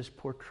Jesus is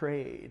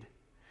portrayed.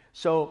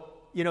 So,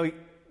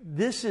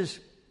 this is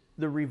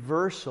the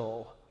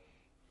reversal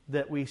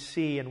that we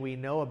see and we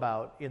know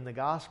about in the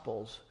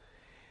Gospels.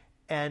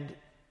 And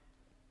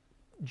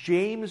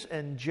James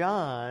and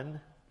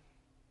John,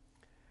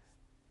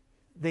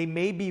 they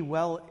may be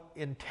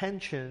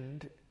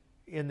well-intentioned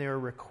in their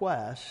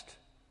request,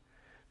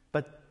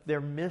 but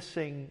they're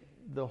missing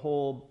the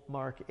whole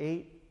Mark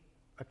 8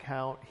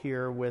 account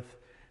here with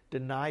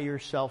deny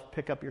yourself,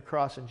 pick up your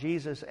cross and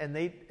Jesus,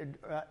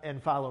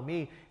 and follow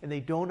me. And they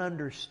don't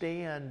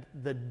understand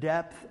the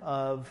depth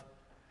of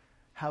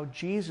how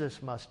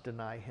Jesus must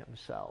deny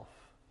himself.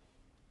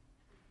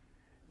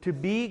 To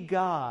be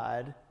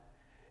God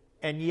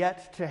and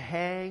yet to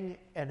hang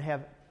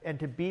and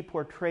to be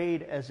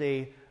portrayed as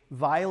a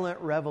violent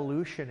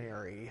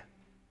revolutionary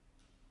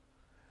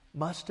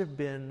must have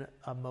been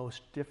a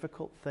most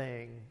difficult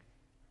thing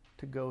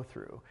to go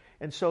through.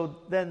 And so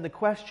then the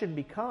question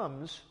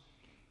becomes,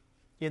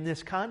 in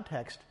this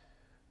context,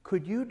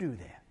 could you do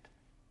that?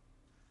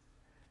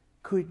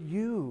 Could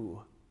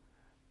you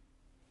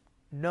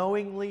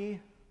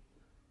knowingly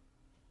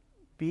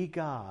be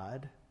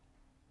God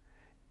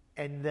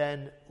and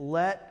then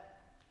let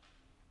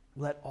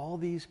all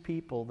these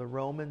people, the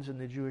Romans and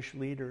the Jewish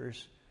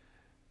leaders,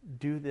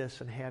 do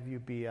this and have you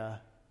be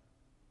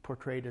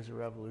portrayed as a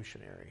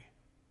revolutionary?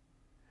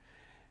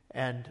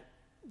 And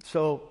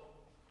so,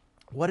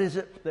 what is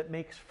it that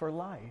makes for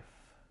life?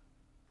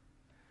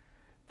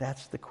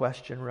 That's the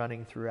question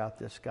running throughout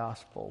this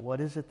gospel.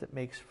 What is it that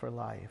makes for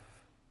life?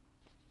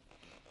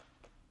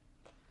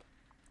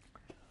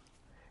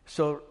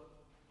 So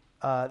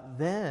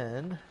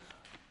then,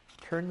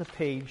 turn the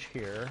page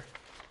here.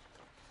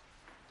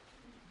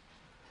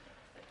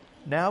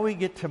 Now we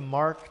get to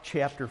Mark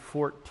chapter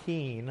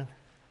 14,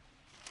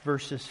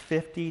 verses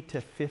 50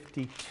 to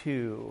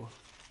 52.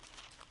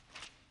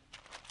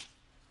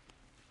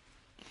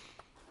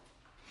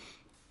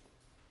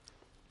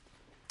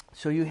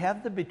 So you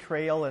have the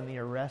betrayal and the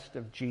arrest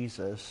of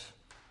Jesus.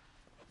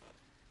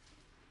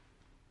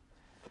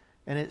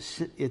 And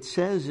it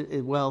says,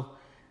 well,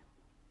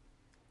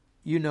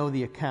 you know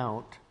the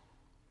account.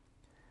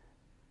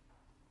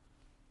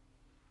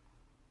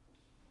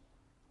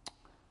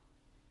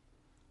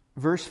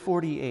 Verse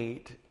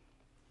 48,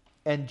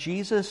 and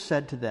Jesus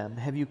said to them,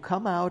 have you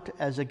come out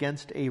as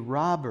against a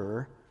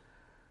robber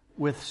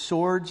with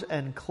swords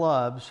and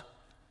clubs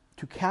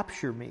to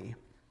capture me?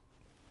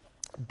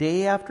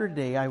 Day after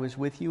day I was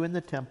with you in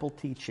the temple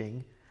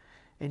teaching,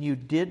 and you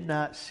did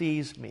not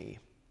seize me,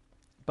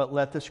 but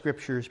let the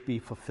scriptures be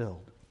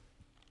fulfilled.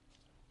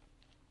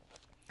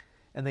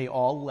 And they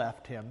all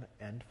left him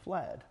and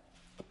fled.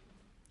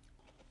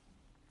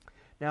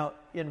 Now,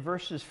 in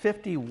verses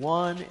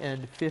 51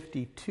 and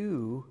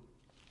 52,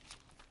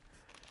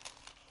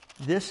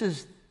 this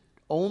is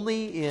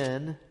only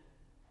in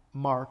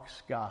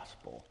Mark's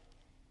gospel,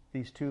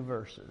 these 2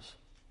 verses.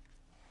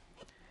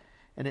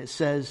 And it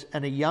says,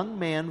 and a young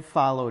man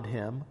followed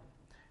him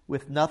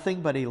with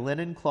nothing but a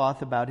linen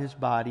cloth about his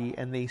body,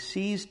 and they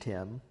seized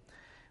him,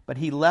 but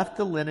he left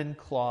the linen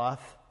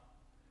cloth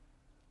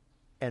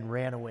and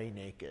ran away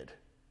naked.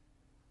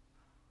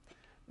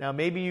 Now,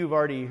 maybe you've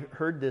already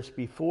heard this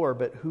before,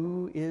 but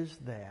who is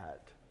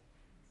that?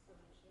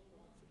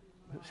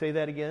 Say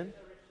that again?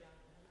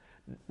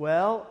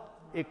 Well,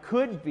 it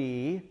could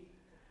be.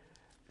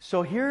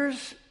 So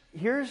here's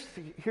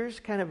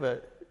kind of a...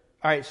 All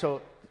right,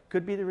 so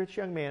could be the rich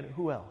young man.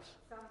 Who else?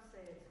 Some say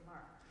it's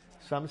Mark.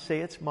 Some say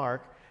it's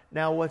Mark.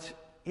 Now, what's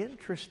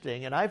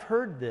interesting, and I've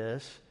heard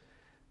this,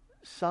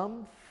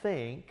 some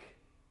think,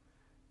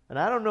 and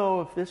I don't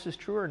know if this is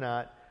true or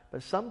not,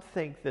 but some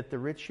think that the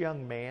rich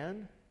young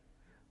man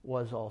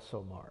was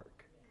also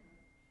Mark.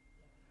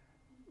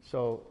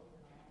 So,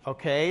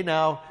 okay,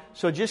 now,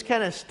 so just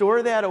kind of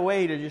store that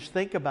away to just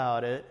think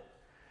about it.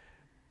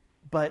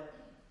 But,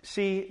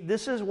 see,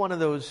 this is one of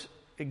those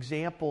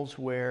examples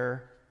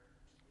where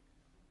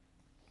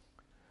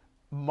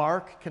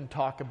Mark can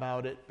talk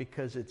about it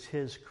because it's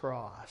his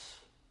cross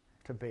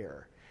to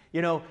bear.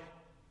 You know,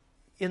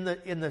 in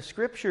the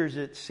scriptures,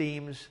 it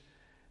seems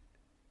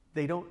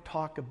they don't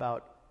talk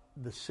about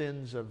the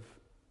sins of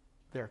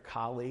their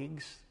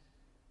colleagues.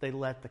 They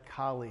let the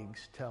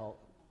colleagues tell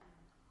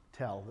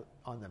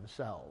on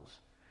themselves.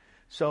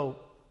 So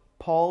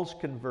Paul's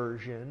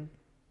conversion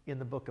in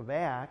the book of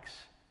Acts,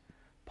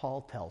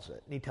 Paul tells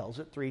it, and he tells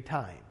it 3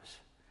 times.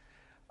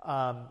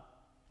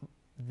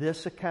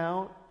 This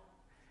account,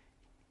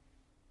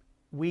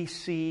 we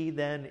see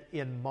then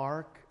in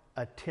Mark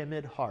a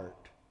timid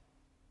heart.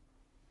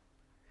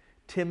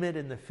 Timid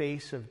in the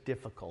face of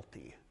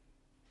difficulty.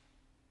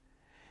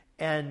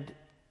 And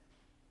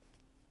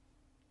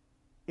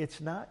it's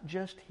not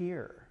just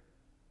here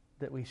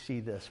that we see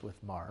this with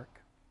Mark.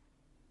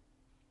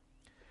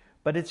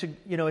 But it's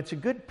a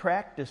good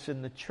practice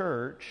in the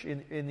church,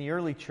 in the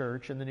early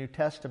church, in the New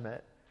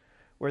Testament,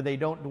 where they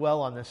don't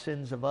dwell on the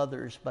sins of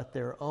others but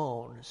their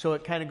own. So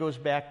it kind of goes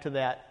back to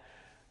that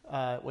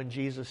when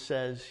Jesus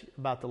says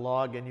about the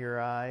log in your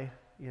eye,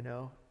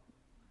 the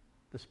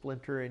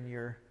splinter in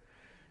your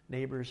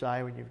neighbor's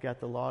eye when you've got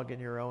the log in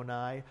your own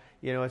eye.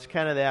 It's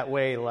kind of that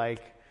way,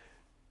 like,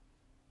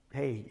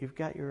 hey, you've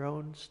got your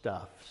own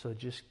stuff, so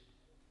just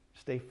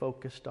stay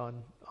focused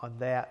on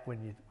that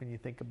when you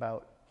think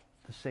about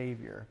the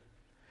Savior.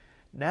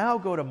 Now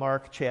go to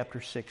Mark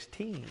chapter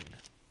 16.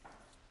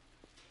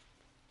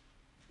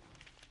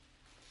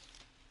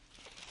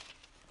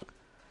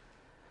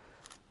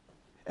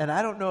 And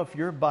I don't know if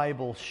your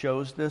Bible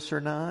shows this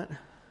or not,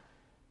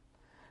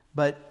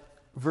 but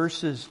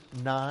verses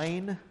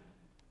 9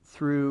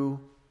 through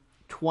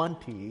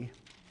 20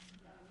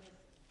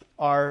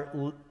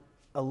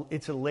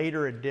 it's a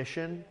later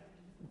addition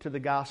to the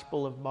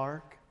Gospel of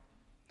Mark.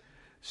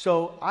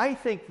 So I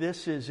think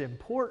this is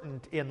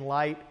important in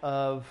light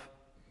of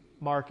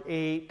Mark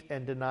 8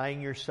 and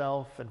denying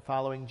yourself and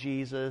following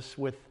Jesus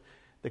with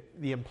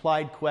the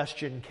implied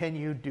question, can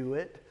you do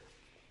it?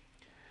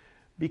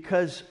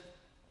 Because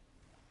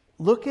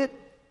look at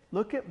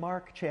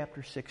Mark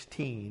chapter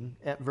 16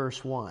 at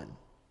verse 1.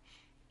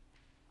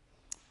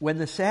 When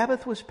the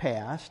Sabbath was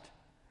past,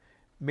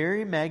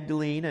 Mary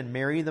Magdalene and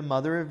Mary the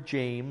mother of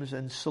James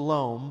and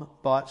Salome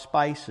bought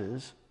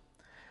spices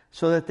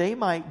so that they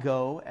might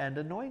go and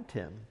anoint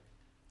him.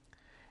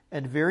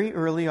 And very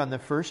early on the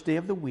first day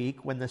of the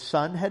week, when the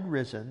sun had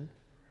risen,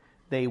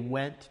 they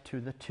went to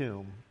the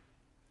tomb.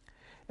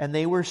 And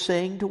they were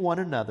saying to one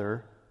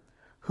another,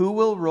 "Who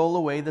will roll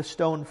away the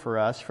stone for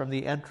us from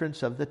the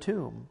entrance of the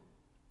tomb?"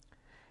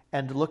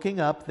 And looking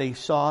up, they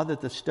saw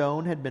that the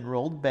stone had been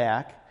rolled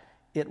back.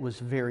 It was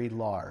very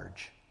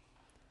large.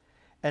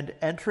 And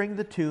entering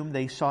the tomb,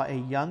 they saw a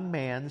young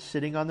man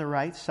sitting on the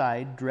right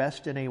side,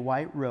 dressed in a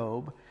white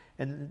robe,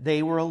 and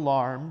they were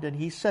alarmed. And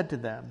he said to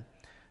them,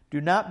 "Do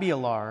not be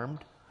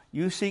alarmed.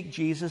 You seek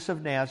Jesus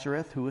of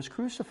Nazareth, who was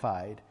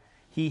crucified.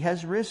 He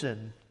has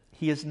risen.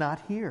 He is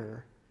not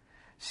here.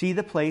 See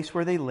the place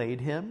where they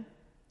laid him?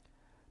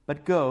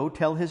 But go,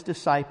 tell his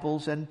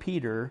disciples and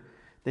Peter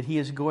that he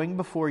is going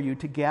before you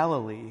to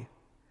Galilee.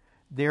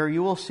 There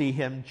you will see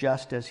him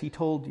just as he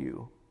told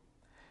you."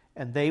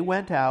 And they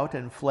went out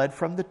and fled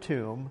from the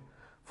tomb,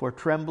 for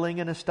trembling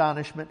and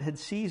astonishment had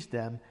seized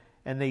them,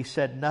 and they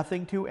said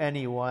nothing to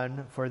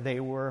anyone, for they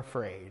were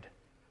afraid.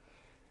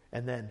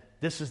 And then,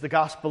 this is the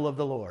gospel of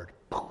the Lord.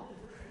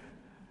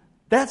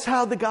 That's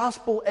how the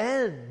gospel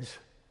ends.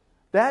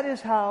 That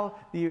is how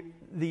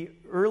the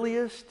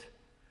earliest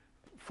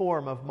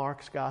form of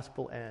Mark's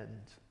gospel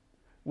ends,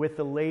 with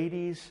the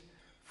ladies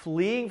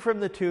fleeing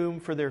from the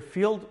tomb, for they're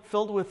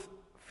filled with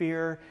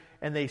fear,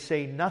 and they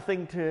say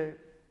nothing to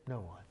no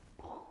one.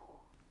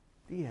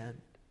 The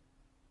end.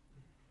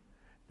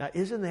 Now,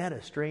 isn't that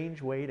a strange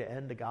way to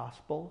end the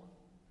gospel?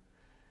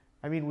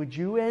 I mean, would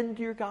you end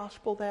your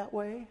gospel that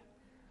way?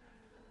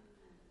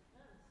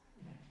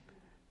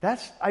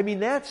 That's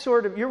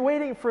sort of, you're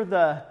waiting for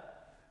the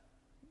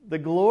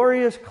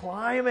glorious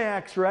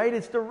climax, right?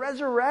 It's the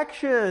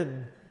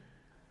resurrection.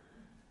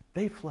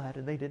 They fled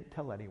and they didn't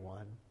tell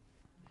anyone.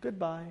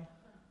 Goodbye.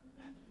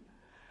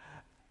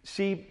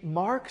 See,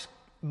 Mark,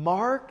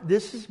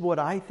 this is what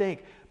I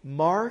think.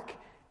 Mark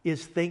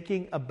is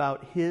thinking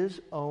about his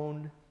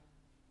own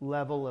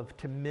level of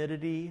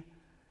timidity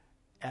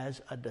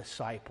as a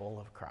disciple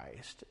of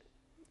Christ.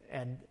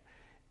 And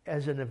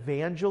as an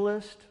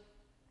evangelist,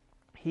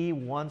 he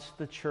wants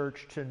the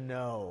church to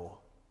know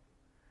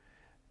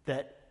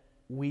that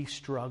we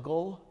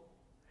struggle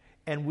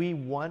and we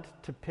want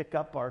to pick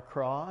up our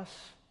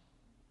cross.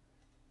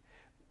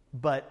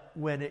 But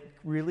when it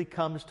really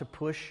comes to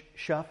push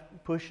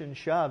and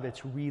shove,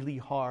 it's really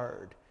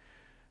hard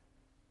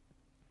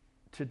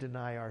to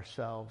deny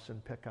ourselves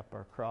and pick up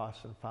our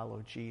cross and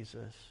follow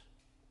Jesus.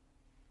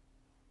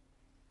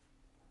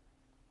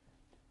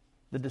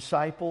 The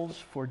disciples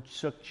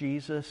forsook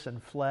Jesus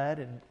and fled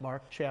in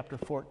Mark chapter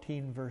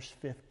 14, verse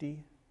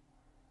 50.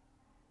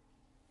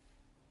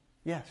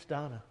 Yes,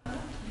 Donna.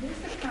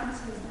 This account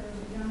says there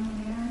was a young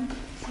man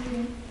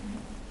sitting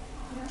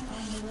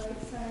on the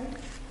right side.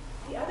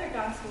 The other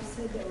gospel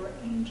said there were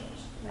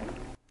angels, right?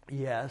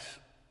 Yes.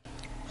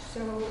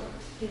 So,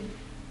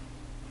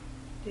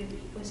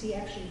 was he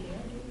actually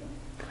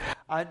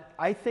there?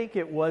 I think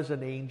it was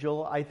an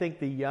angel. I think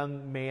the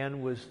young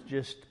man was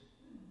just,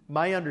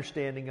 my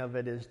understanding of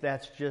it is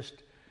that's just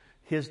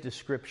his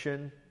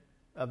description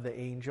of the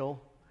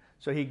angel.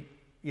 So he,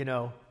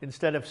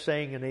 instead of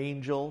saying an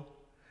angel,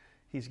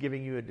 he's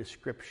giving you a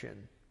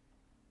description.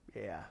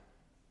 Yeah.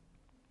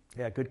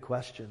 Yeah, good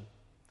question.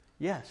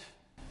 Yes?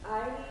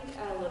 I need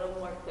a little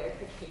more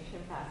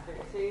clarification, Pastor.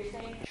 So you're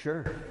saying,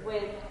 sure,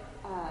 with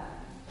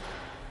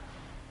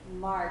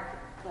Mark,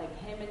 like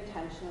him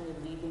intentionally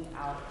leaving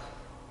out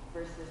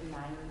verses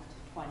 9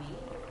 to 20,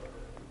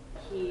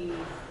 he's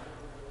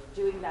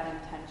doing that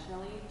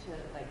intentionally to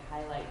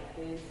highlight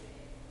his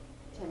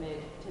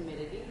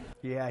timidity?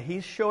 Yeah,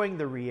 he's showing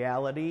the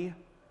reality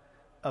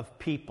of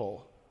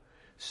people.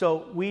 So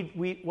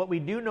what we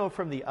do know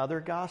from the other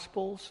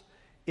Gospels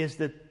is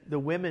that the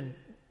women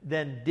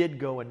then did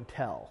go and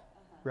tell,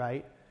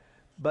 right?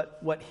 But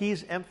what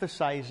he's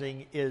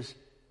emphasizing is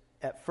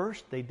at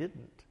first they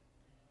didn't.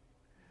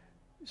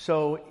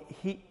 So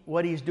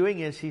what he's doing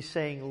is he's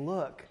saying,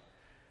 look,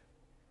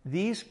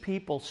 these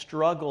people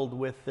struggled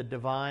with the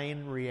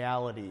divine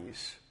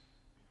realities.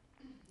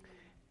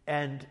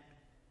 And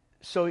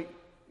so,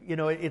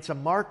 it's a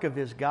mark of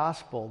his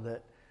gospel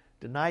that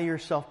deny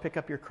yourself, pick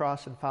up your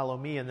cross, and follow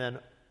me. And then,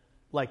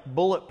 like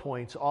bullet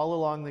points all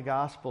along the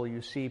gospel,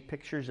 you see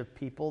pictures of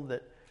people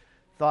that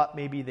thought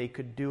maybe they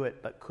could do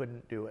it but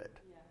couldn't do it.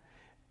 Yeah.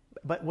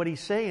 But what he's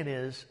saying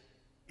is,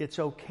 it's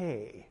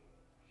okay.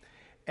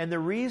 And the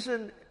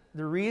reason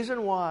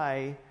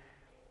why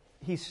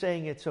he's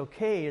saying it's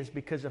okay is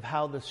because of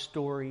how the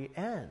story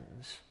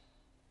ends.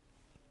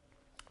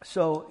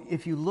 So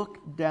if you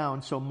look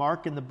down, so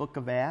Mark in the book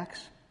of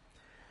Acts,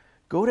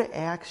 go to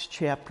Acts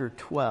chapter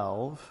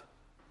 12.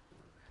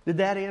 Did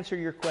that answer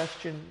your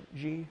question,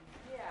 G?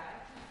 Yeah, I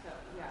think so,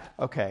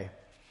 yeah. Okay.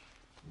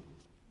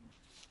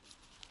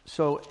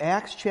 So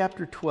Acts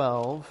chapter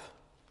 12,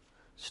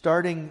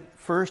 starting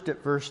first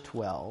at verse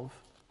 12.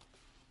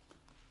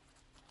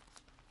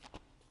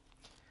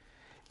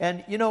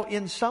 And,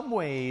 in some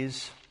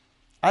ways,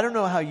 I don't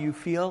know how you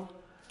feel,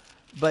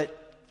 but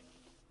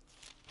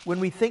when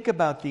we think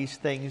about these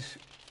things,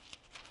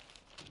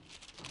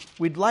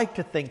 we'd like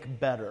to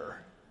think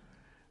better.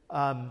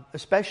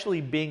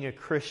 Especially being a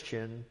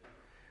Christian,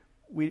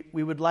 we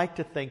would like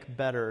to think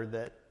better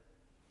that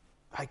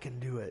I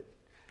can do it.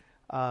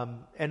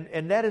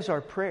 And that is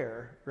our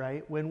prayer,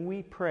 right? When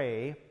we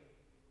pray,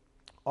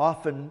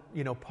 often,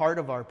 part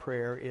of our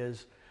prayer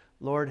is,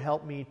 Lord,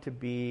 help me to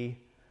be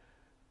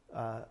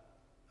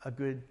a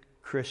good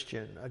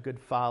Christian, a good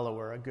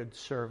follower, a good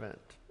servant,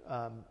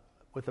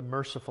 with a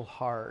merciful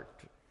heart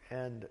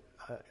and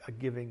a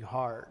giving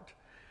heart.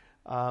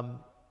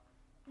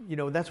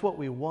 That's what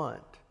we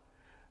want.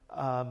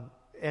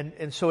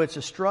 And so it's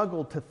a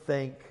struggle to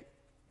think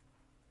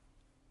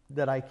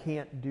that I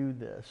can't do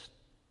this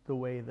the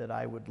way that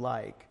I would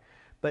like.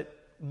 But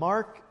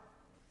Mark,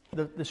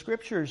 the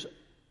scriptures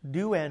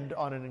do end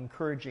on an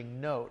encouraging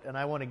note, and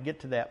I want to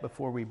get to that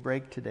before we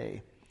break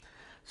today.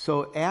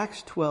 So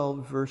Acts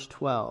 12, verse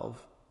 12.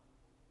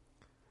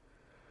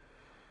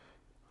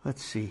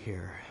 Let's see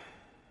here.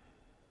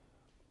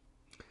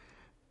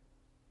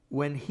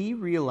 When he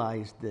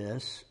realized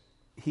this,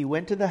 he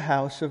went to the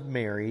house of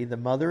Mary, the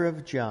mother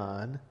of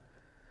John,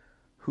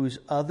 whose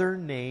other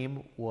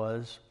name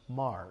was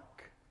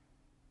Mark.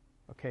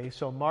 Okay,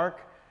 so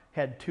Mark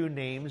had two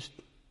names,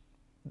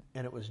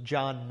 and it was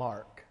John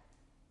Mark.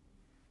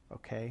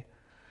 Okay?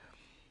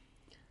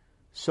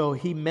 So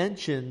he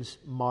mentions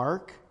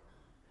Mark,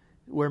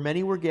 where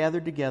many were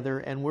gathered together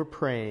and were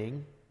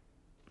praying.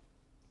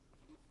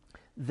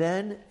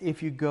 Then,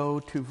 if you go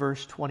to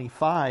verse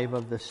 25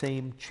 of the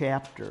same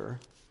chapter,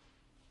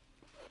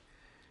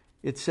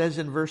 it says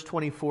in verse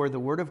 24, the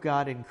word of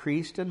God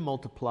increased and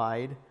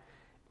multiplied,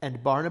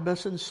 and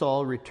Barnabas and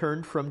Saul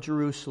returned from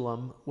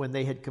Jerusalem when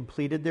they had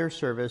completed their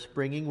service,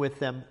 bringing with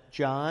them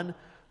John,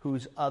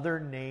 whose other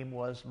name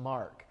was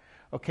Mark.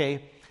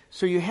 Okay,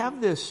 so you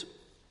have this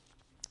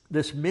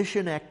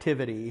mission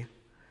activity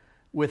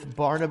with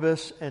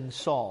Barnabas and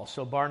Saul,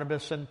 so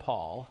Barnabas and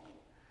Paul,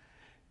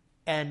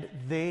 and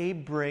they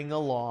bring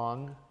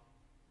along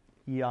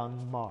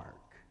young Mark.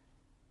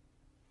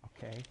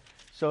 Okay,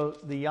 so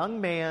the young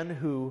man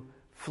who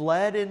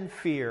fled in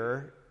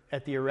fear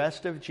at the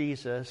arrest of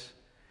Jesus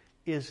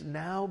is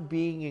now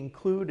being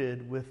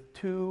included with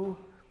two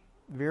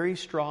very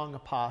strong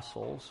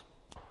apostles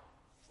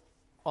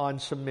on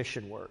some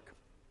mission work.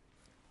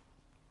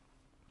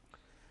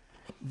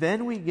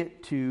 Then we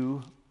get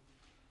to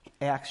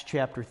Acts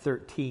chapter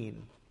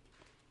 13.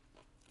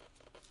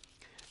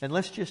 And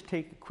let's just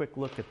take a quick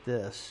look at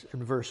this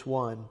in verse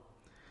 1.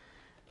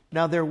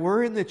 Now there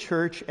were in the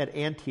church at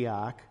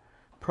Antioch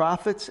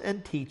prophets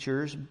and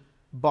teachers,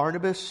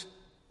 Barnabas,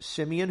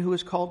 Simeon, who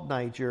is called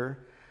Niger,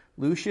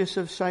 Lucius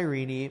of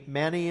Cyrene,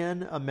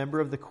 Manaen, a member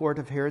of the court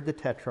of Herod the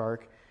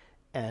Tetrarch,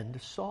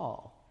 and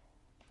Saul.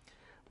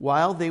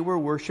 While they were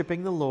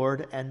worshiping the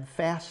Lord and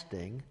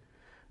fasting,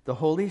 the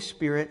Holy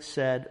Spirit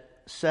said,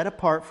 "Set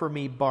apart for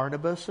me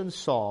Barnabas and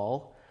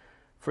Saul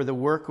for the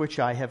work which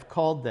I have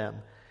called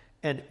them."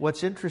 And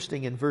what's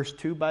interesting in verse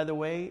 2, by the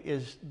way,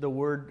 is the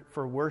word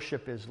for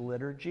worship is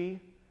liturgy.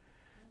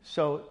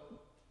 So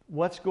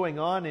what's going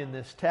on in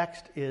this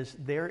text is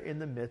they're in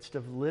the midst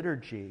of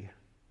liturgy.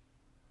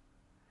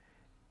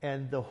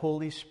 And the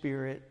Holy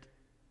Spirit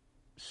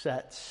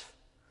sets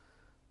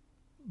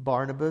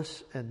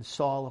Barnabas and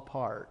Saul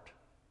apart.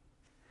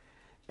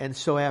 And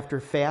so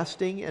after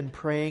fasting and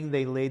praying,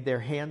 they laid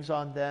their hands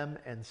on them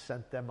and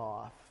sent them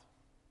off.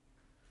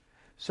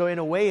 So in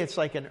a way, it's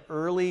like an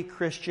early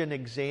Christian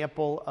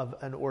example of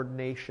an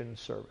ordination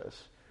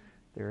service.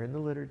 They're in the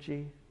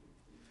liturgy.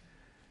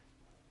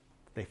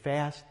 They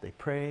fast, they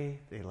pray,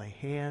 they lay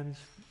hands.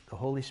 The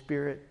Holy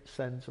Spirit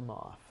sends them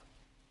off.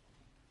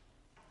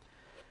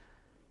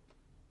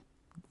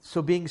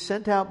 So being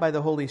sent out by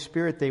the Holy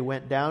Spirit, they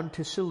went down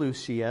to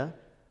Seleucia,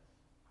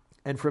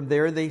 and from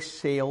there they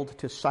sailed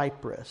to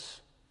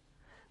Cyprus.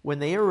 When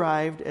they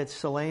arrived at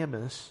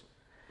Salamis,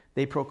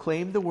 they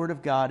proclaimed the word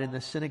of God in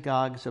the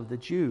synagogues of the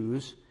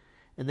Jews,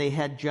 and they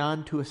had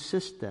John to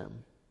assist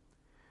them.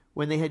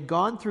 When they had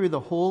gone through the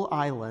whole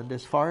island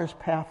as far as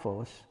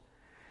Paphos,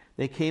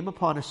 they came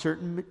upon a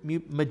certain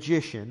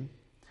magician,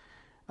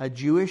 a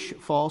Jewish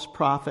false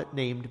prophet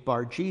named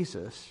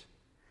Bar-Jesus.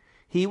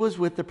 He was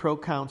with the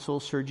proconsul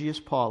Sergius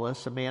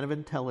Paulus, a man of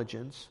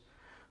intelligence,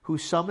 who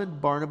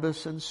summoned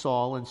Barnabas and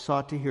Saul and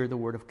sought to hear the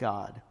word of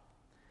God.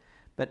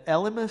 But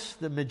Elymas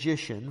the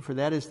magician, for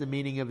that is the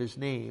meaning of his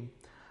name,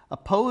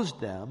 opposed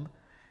them,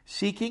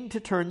 seeking to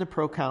turn the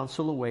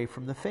proconsul away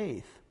from the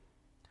faith.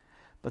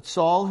 But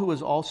Saul, who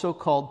was also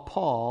called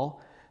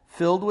Paul,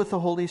 filled with the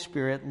Holy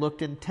Spirit,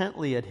 looked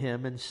intently at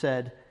him and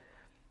said,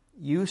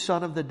 "You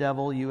son of the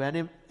devil, you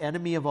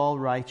enemy of all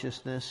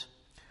righteousness,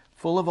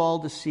 full of all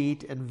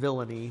deceit and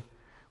villainy,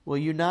 will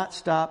you not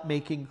stop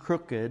making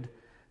crooked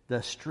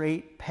the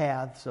straight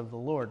paths of the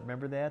Lord?"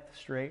 Remember that?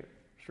 The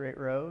straight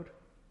road?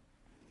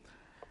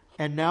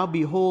 "And now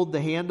behold,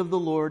 the hand of the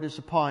Lord is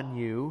upon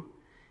you,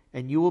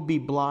 and you will be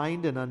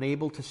blind and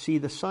unable to see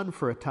the sun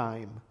for a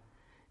time."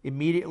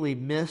 Immediately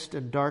mist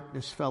and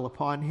darkness fell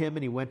upon him,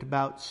 and he went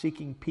about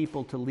seeking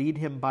people to lead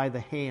him by the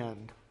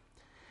hand.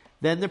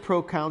 Then the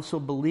proconsul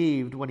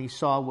believed when he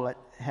saw what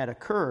had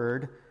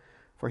occurred,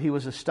 for he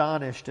was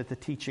astonished at the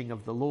teaching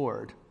of the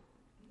Lord.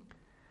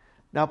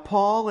 Now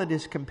Paul and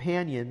his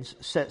companions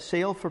set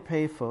sail for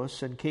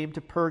Paphos and came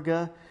to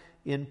Perga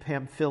in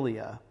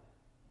Pamphylia.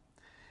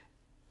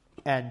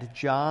 And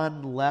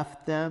John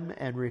left them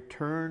and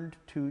returned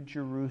to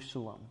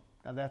Jerusalem.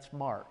 Now that's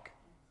Mark.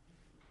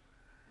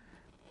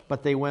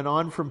 But they went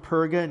on from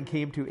Perga and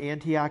came to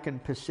Antioch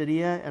and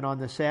Pisidia, and on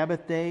the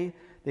Sabbath day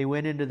they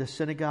went into the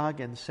synagogue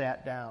and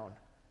sat down.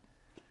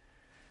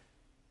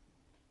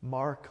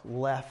 Mark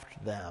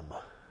left them.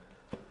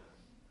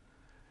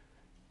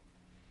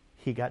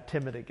 He got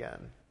timid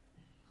again.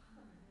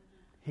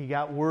 He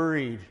got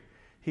worried.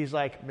 He's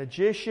like,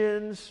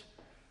 magicians,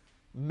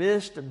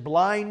 mist and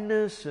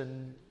blindness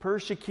and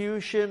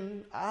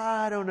persecution.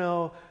 I don't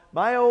know.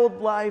 My old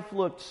life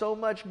looked so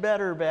much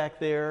better back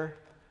there.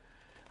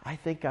 I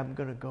think I'm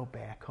going to go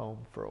back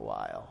home for a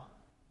while.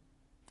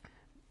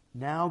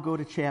 Now go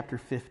to chapter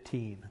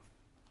 15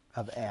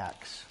 of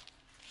Acts.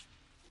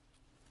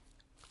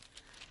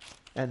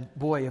 And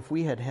boy, if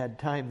we had had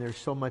time, there's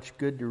so much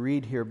good to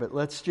read here, but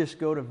let's just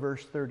go to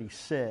verse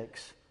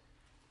 36.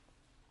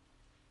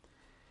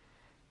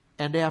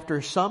 And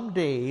after some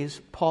days,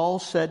 Paul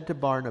said to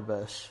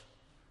Barnabas,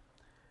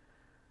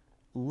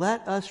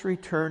 "Let us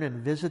return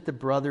and visit the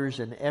brothers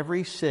in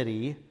every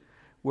city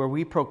where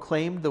we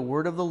proclaimed the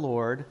word of the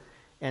Lord,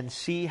 and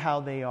see how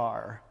they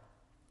are."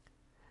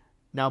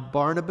 Now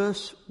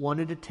Barnabas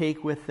wanted to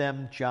take with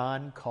them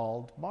John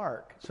called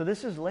Mark. So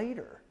this is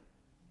later.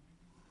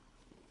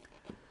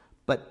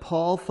 But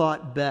Paul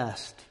thought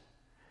best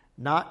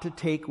not to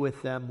take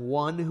with them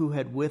one who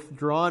had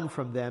withdrawn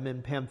from them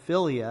in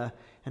Pamphylia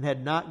and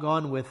had not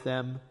gone with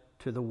them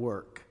to the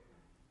work.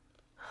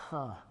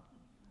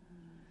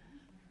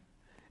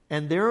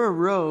 And there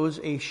arose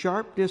a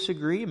sharp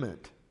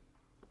disagreement,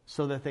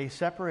 so that they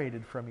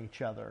separated from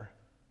each other.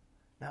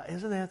 Now,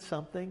 isn't that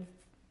something?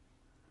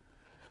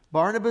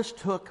 Barnabas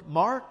took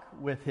Mark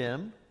with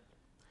him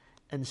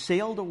and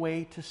sailed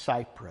away to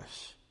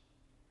Cyprus.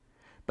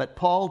 But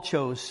Paul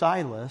chose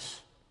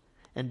Silas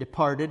and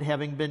departed,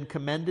 having been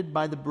commended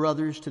by the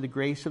brothers to the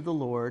grace of the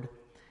Lord,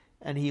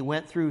 and he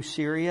went through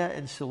Syria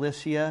and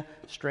Cilicia,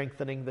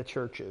 strengthening the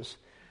churches.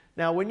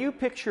 Now, when you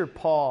picture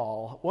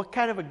Paul, what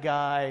kind of a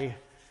guy,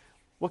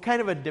 what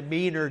kind of a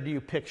demeanor do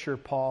you picture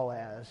Paul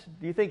as?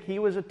 Do you think he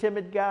was a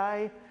timid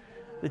guy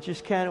that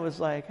just kind of was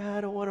like,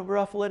 I don't want to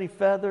ruffle any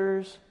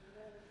feathers?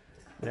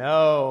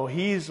 No,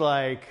 he's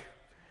like,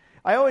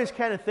 I always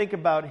kind of think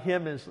about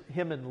him as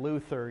him and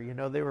Luther. You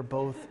know, they were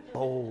both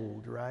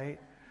bold, right?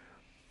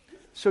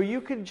 So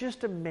you can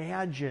just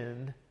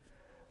imagine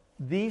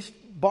these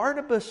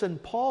Barnabas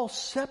and Paul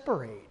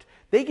separate.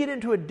 They get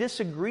into a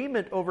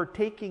disagreement over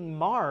taking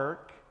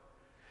Mark.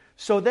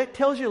 So that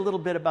tells you a little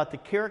bit about the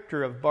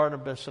character of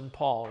Barnabas and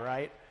Paul,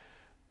 right?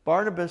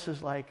 Barnabas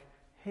is like,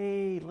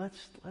 hey, let's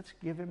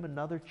give him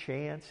another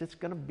chance. It's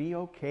going to be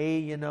okay,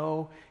 you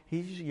know.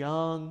 He's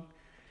young.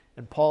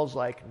 And Paul's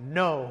like,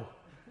 no,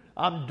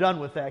 I'm done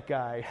with that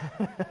guy.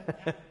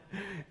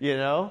 You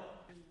know?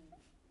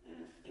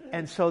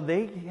 And so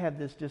they have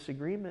this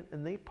disagreement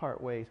and they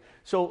part ways.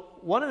 So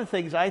one of the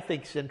things I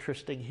think is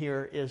interesting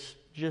here is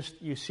just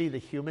you see the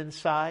human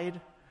side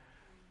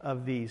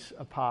of these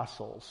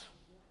apostles,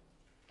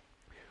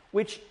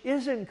 which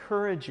is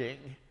encouraging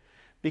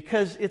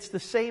because it's the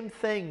same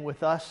thing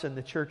with us in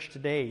the church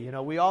today. You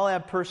know, we all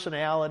have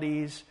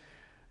personalities.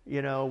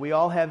 You know, we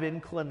all have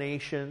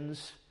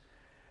inclinations.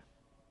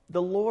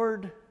 The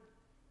Lord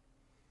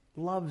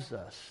loves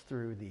us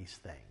through these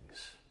things.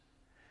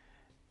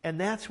 And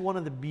that's one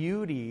of the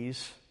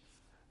beauties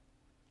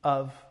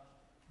of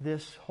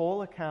this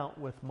whole account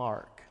with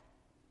Mark.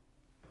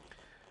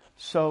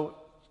 So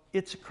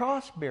it's a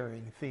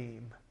cross-bearing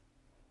theme.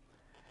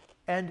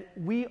 And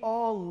we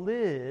all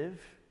live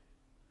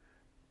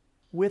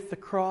with the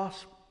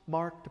cross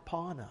marked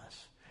upon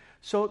us.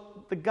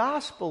 So the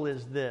gospel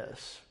is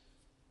this.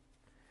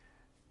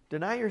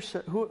 Deny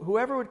yourself.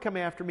 Whoever would come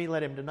after me,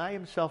 let him deny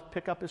himself,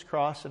 pick up his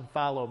cross, and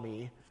follow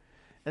me.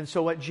 And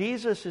so what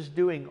Jesus is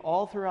doing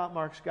all throughout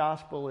Mark's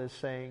gospel is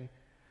saying,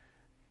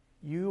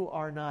 you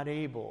are not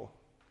able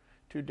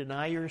to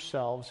deny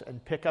yourselves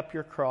and pick up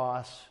your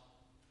cross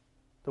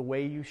the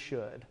way you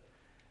should.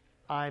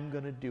 I'm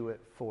going to do it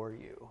for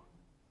you.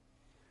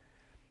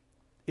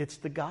 It's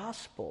the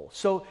gospel.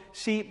 So,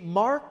 see,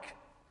 Mark,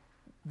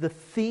 the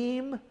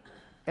theme,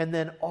 and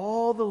then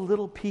all the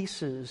little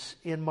pieces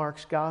in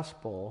Mark's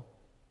gospel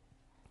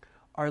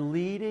are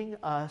leading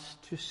us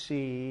to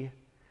see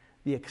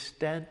the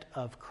extent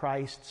of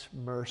Christ's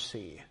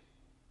mercy.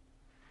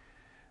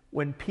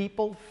 When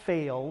people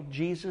fail,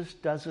 Jesus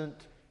doesn't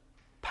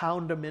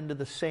pound them into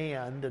the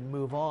sand and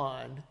move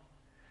on,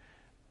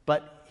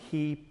 but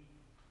he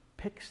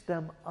picks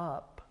them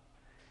up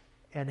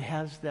and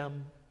has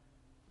them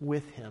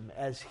with him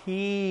as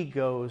he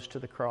goes to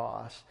the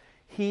cross.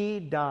 He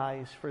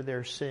dies for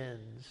their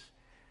sins.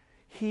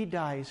 He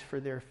dies for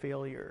their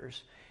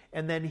failures.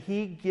 And then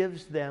he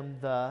gives them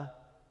the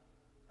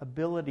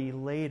ability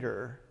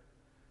later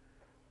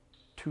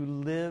to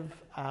live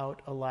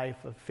out a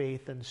life of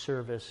faith and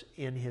service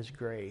in his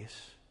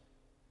grace.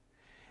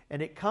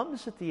 And it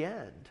comes at the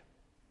end.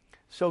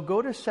 So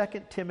go to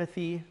 2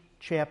 Timothy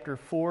chapter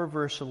 4,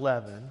 verse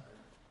 11.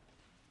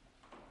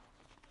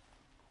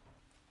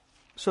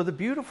 So the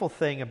beautiful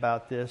thing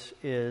about this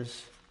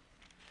is,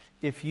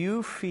 if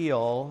you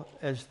feel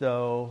as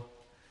though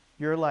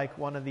you're like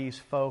one of these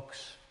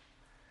folks,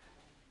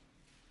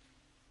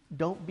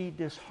 don't be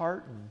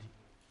disheartened.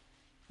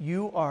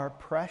 You are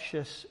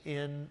precious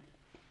in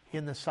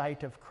the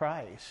sight of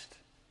Christ.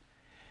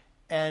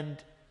 And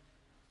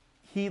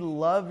he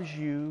loves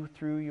you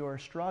through your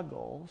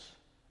struggles.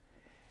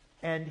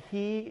 And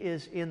he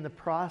is in the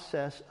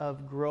process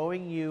of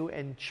growing you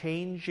and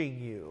changing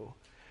you.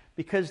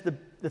 Because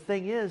the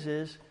thing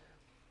is,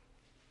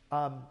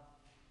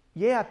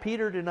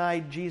 Peter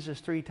denied Jesus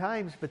 3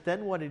 times, but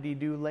then what did he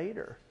do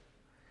later?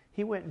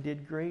 He went and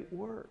did great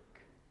work.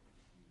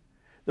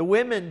 The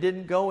women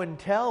didn't go and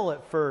tell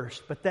at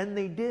first, but then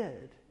they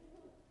did.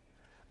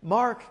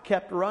 Mark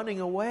kept running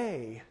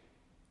away,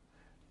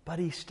 but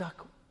he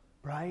stuck,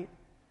 right?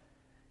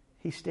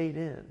 He stayed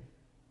in.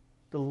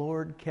 The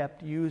Lord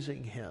kept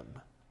using him.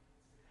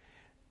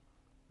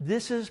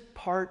 This is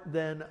part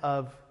then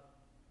of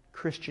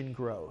Christian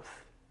growth.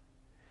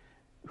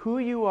 Who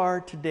you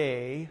are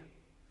today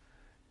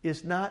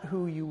is not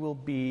who you will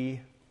be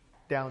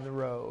down the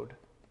road.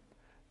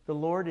 The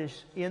Lord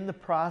is in the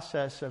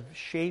process of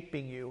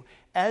shaping you.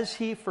 As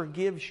he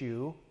forgives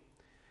you,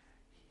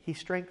 he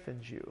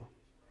strengthens you.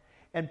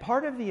 And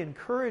part of the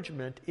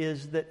encouragement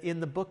is that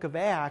in the book of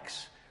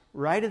Acts,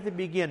 right at the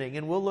beginning,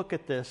 and we'll look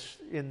at this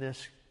in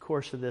this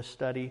course of this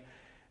study,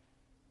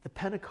 the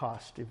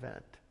Pentecost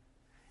event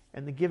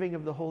and the giving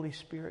of the Holy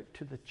Spirit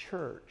to the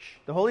church.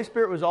 The Holy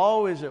Spirit was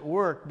always at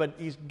work, but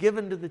he's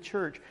given to the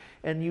church.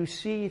 And you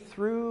see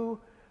through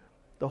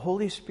the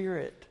Holy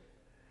Spirit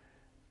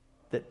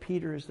that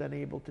Peter is then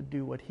able to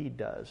do what he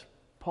does.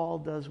 Paul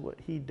does what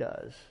he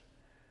does.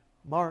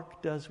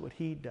 Mark does what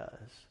he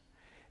does.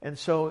 And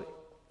so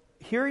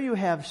here you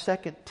have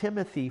 2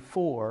 Timothy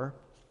 4,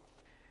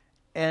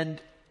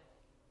 and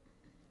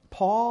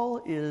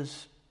Paul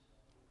is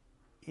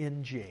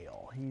in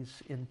jail. He's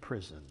in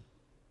prison.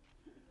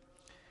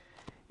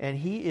 And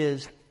he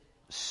is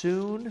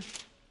soon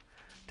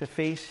to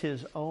face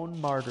his own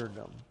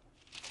martyrdom.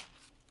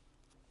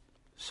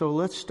 So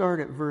let's start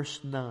at verse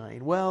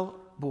 9. Well,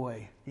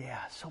 boy,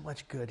 yeah, so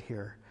much good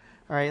here.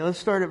 All right, let's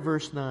start at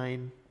verse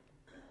 9.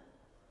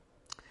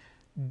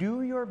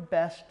 Do your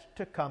best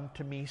to come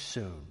to me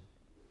soon.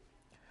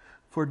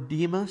 For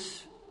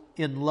Demas,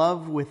 in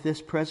love with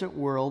this present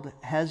world,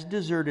 has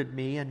deserted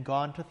me and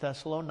gone to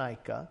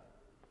Thessalonica.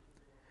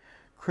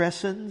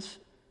 Crescens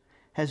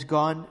has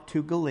gone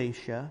to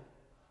Galatia,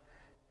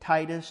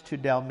 Titus to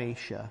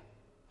Dalmatia.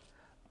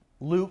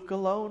 Luke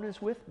alone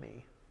is with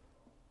me.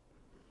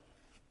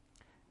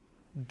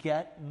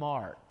 Get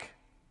Mark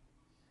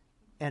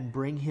and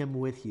bring him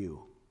with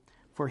you,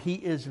 for he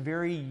is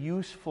very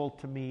useful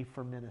to me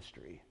for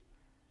ministry.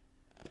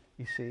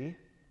 You see?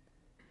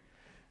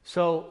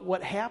 So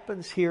what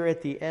happens here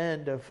at the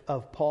end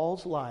of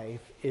Paul's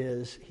life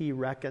is he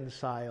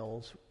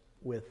reconciles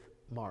with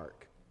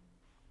Mark.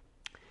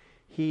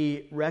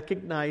 He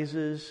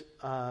recognizes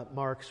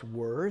Mark's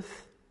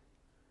worth,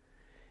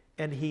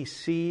 and he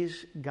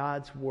sees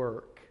God's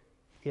work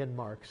in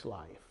Mark's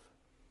life.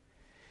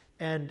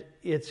 And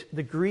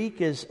the Greek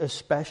is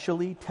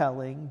especially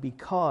telling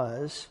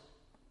because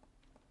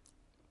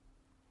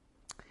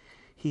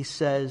he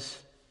says,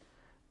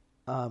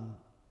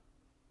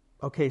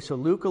 okay, so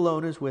Luke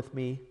alone is with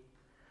me.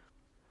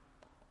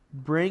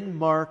 Bring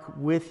Mark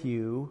with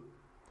you,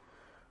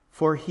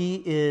 for he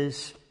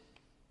is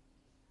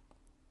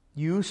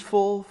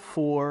useful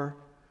for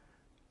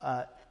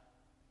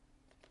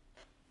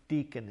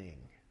deaconing.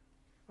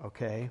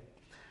 Okay?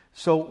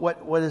 So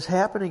what is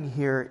happening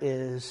here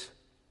is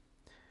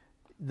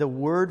the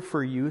word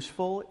for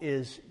useful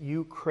is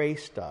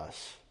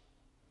euchrestos.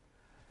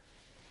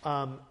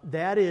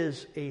 That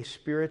is a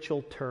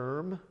spiritual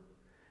term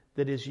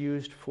that is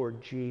used for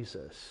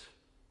Jesus.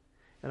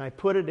 And I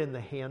put it in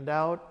the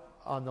handout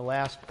on the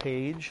last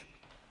page.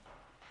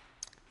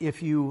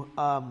 If you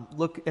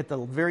look at the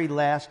very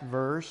last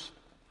verse,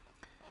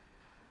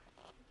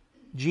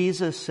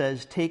 Jesus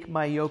says, "Take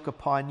my yoke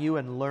upon you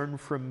and learn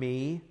from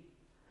me,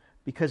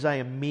 because I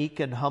am meek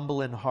and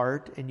humble in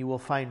heart, and you will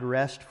find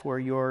rest for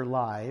your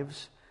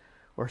lives,"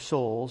 or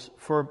souls.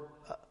 For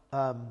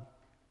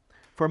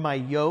my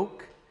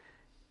yoke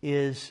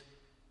is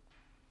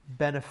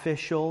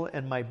beneficial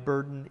and my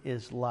burden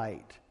is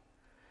light.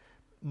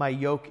 My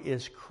yoke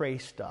is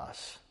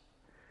Christos.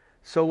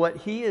 So what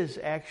he is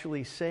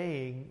actually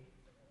saying,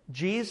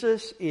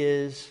 Jesus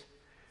is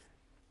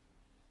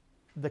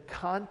the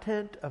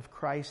content of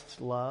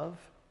Christ's love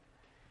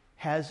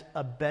has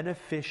a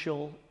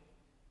beneficial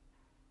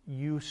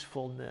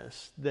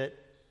usefulness, that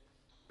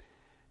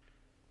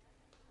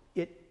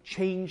it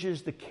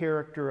changes the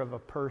character of a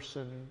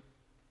person's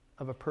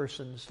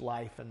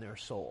life and their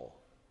soul.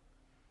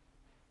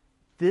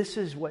 This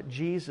is what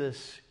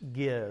Jesus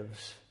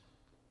gives.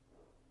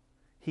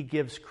 He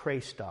gives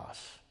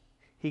Christos.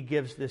 He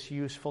gives this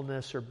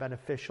usefulness or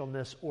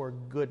beneficialness or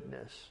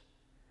goodness.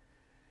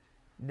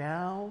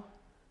 Now,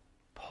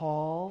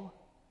 Paul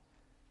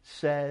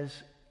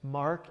says,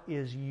 Mark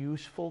is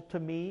useful to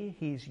me.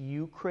 He's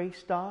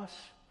euchrestos,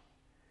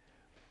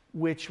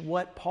 which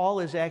what Paul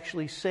is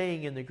actually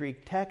saying in the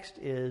Greek text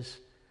is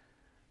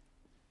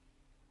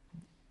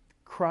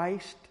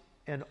Christ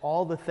and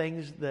all the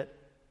things that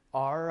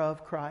are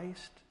of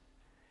Christ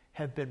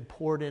have been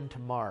poured into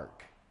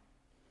Mark,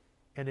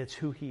 and it's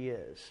who he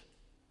is.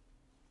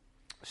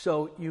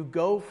 So you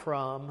go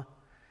from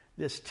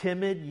this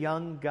timid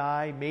young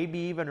guy, maybe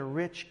even a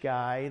rich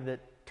guy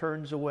that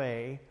turns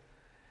away,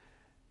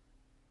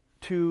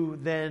 to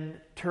then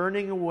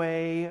turning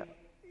away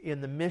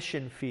in the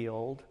mission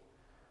field,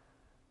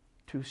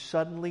 to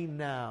suddenly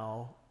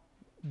now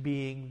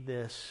being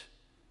this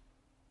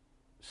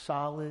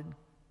solid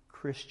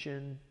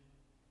Christian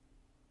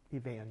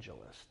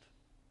evangelist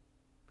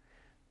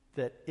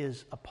that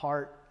is a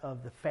part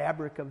of the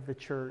fabric of the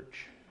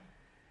church,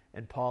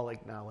 and Paul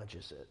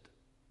acknowledges it.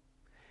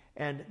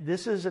 And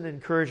this is an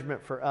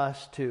encouragement for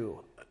us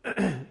too,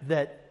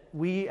 that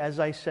we, as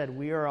I said,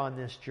 we are on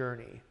this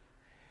journey,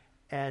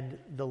 and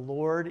the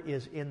Lord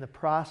is in the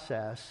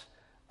process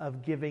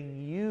of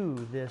giving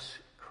you this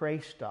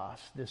Christos,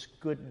 this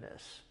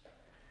goodness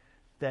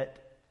that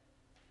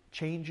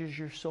changes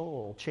your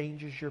soul,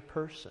 changes your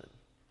person,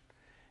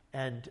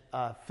 and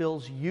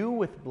fills you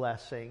with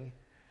blessing,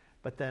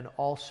 but then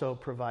also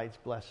provides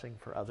blessing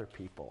for other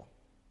people.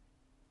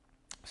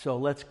 So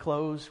let's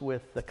close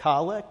with the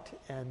collect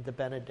and the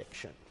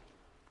benediction.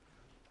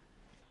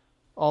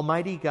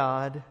 Almighty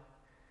God,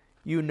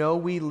 you know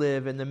we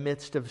live in the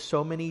midst of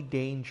so many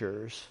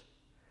dangers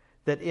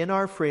that in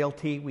our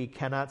frailty we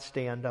cannot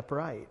stand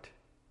upright.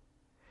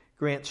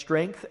 Grant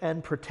strength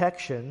and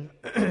protection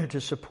to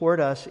support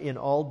us in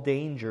all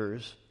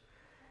dangers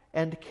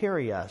and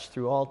carry us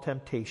through all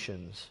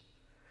temptations.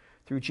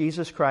 Through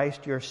Jesus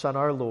Christ, your Son,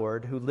 our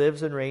Lord, who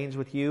lives and reigns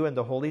with you and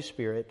the Holy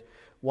Spirit,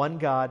 one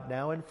God,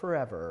 now and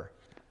forever.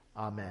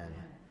 Amen.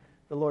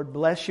 The Lord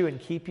bless you and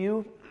keep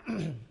you.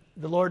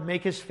 The Lord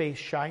make his face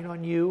shine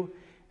on you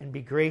and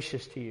be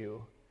gracious to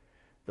you.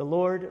 The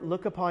Lord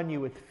look upon you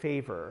with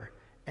favor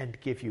and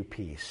give you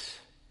peace.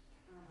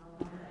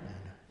 Amen.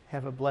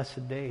 Have a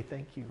blessed day.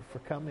 Thank you for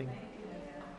coming.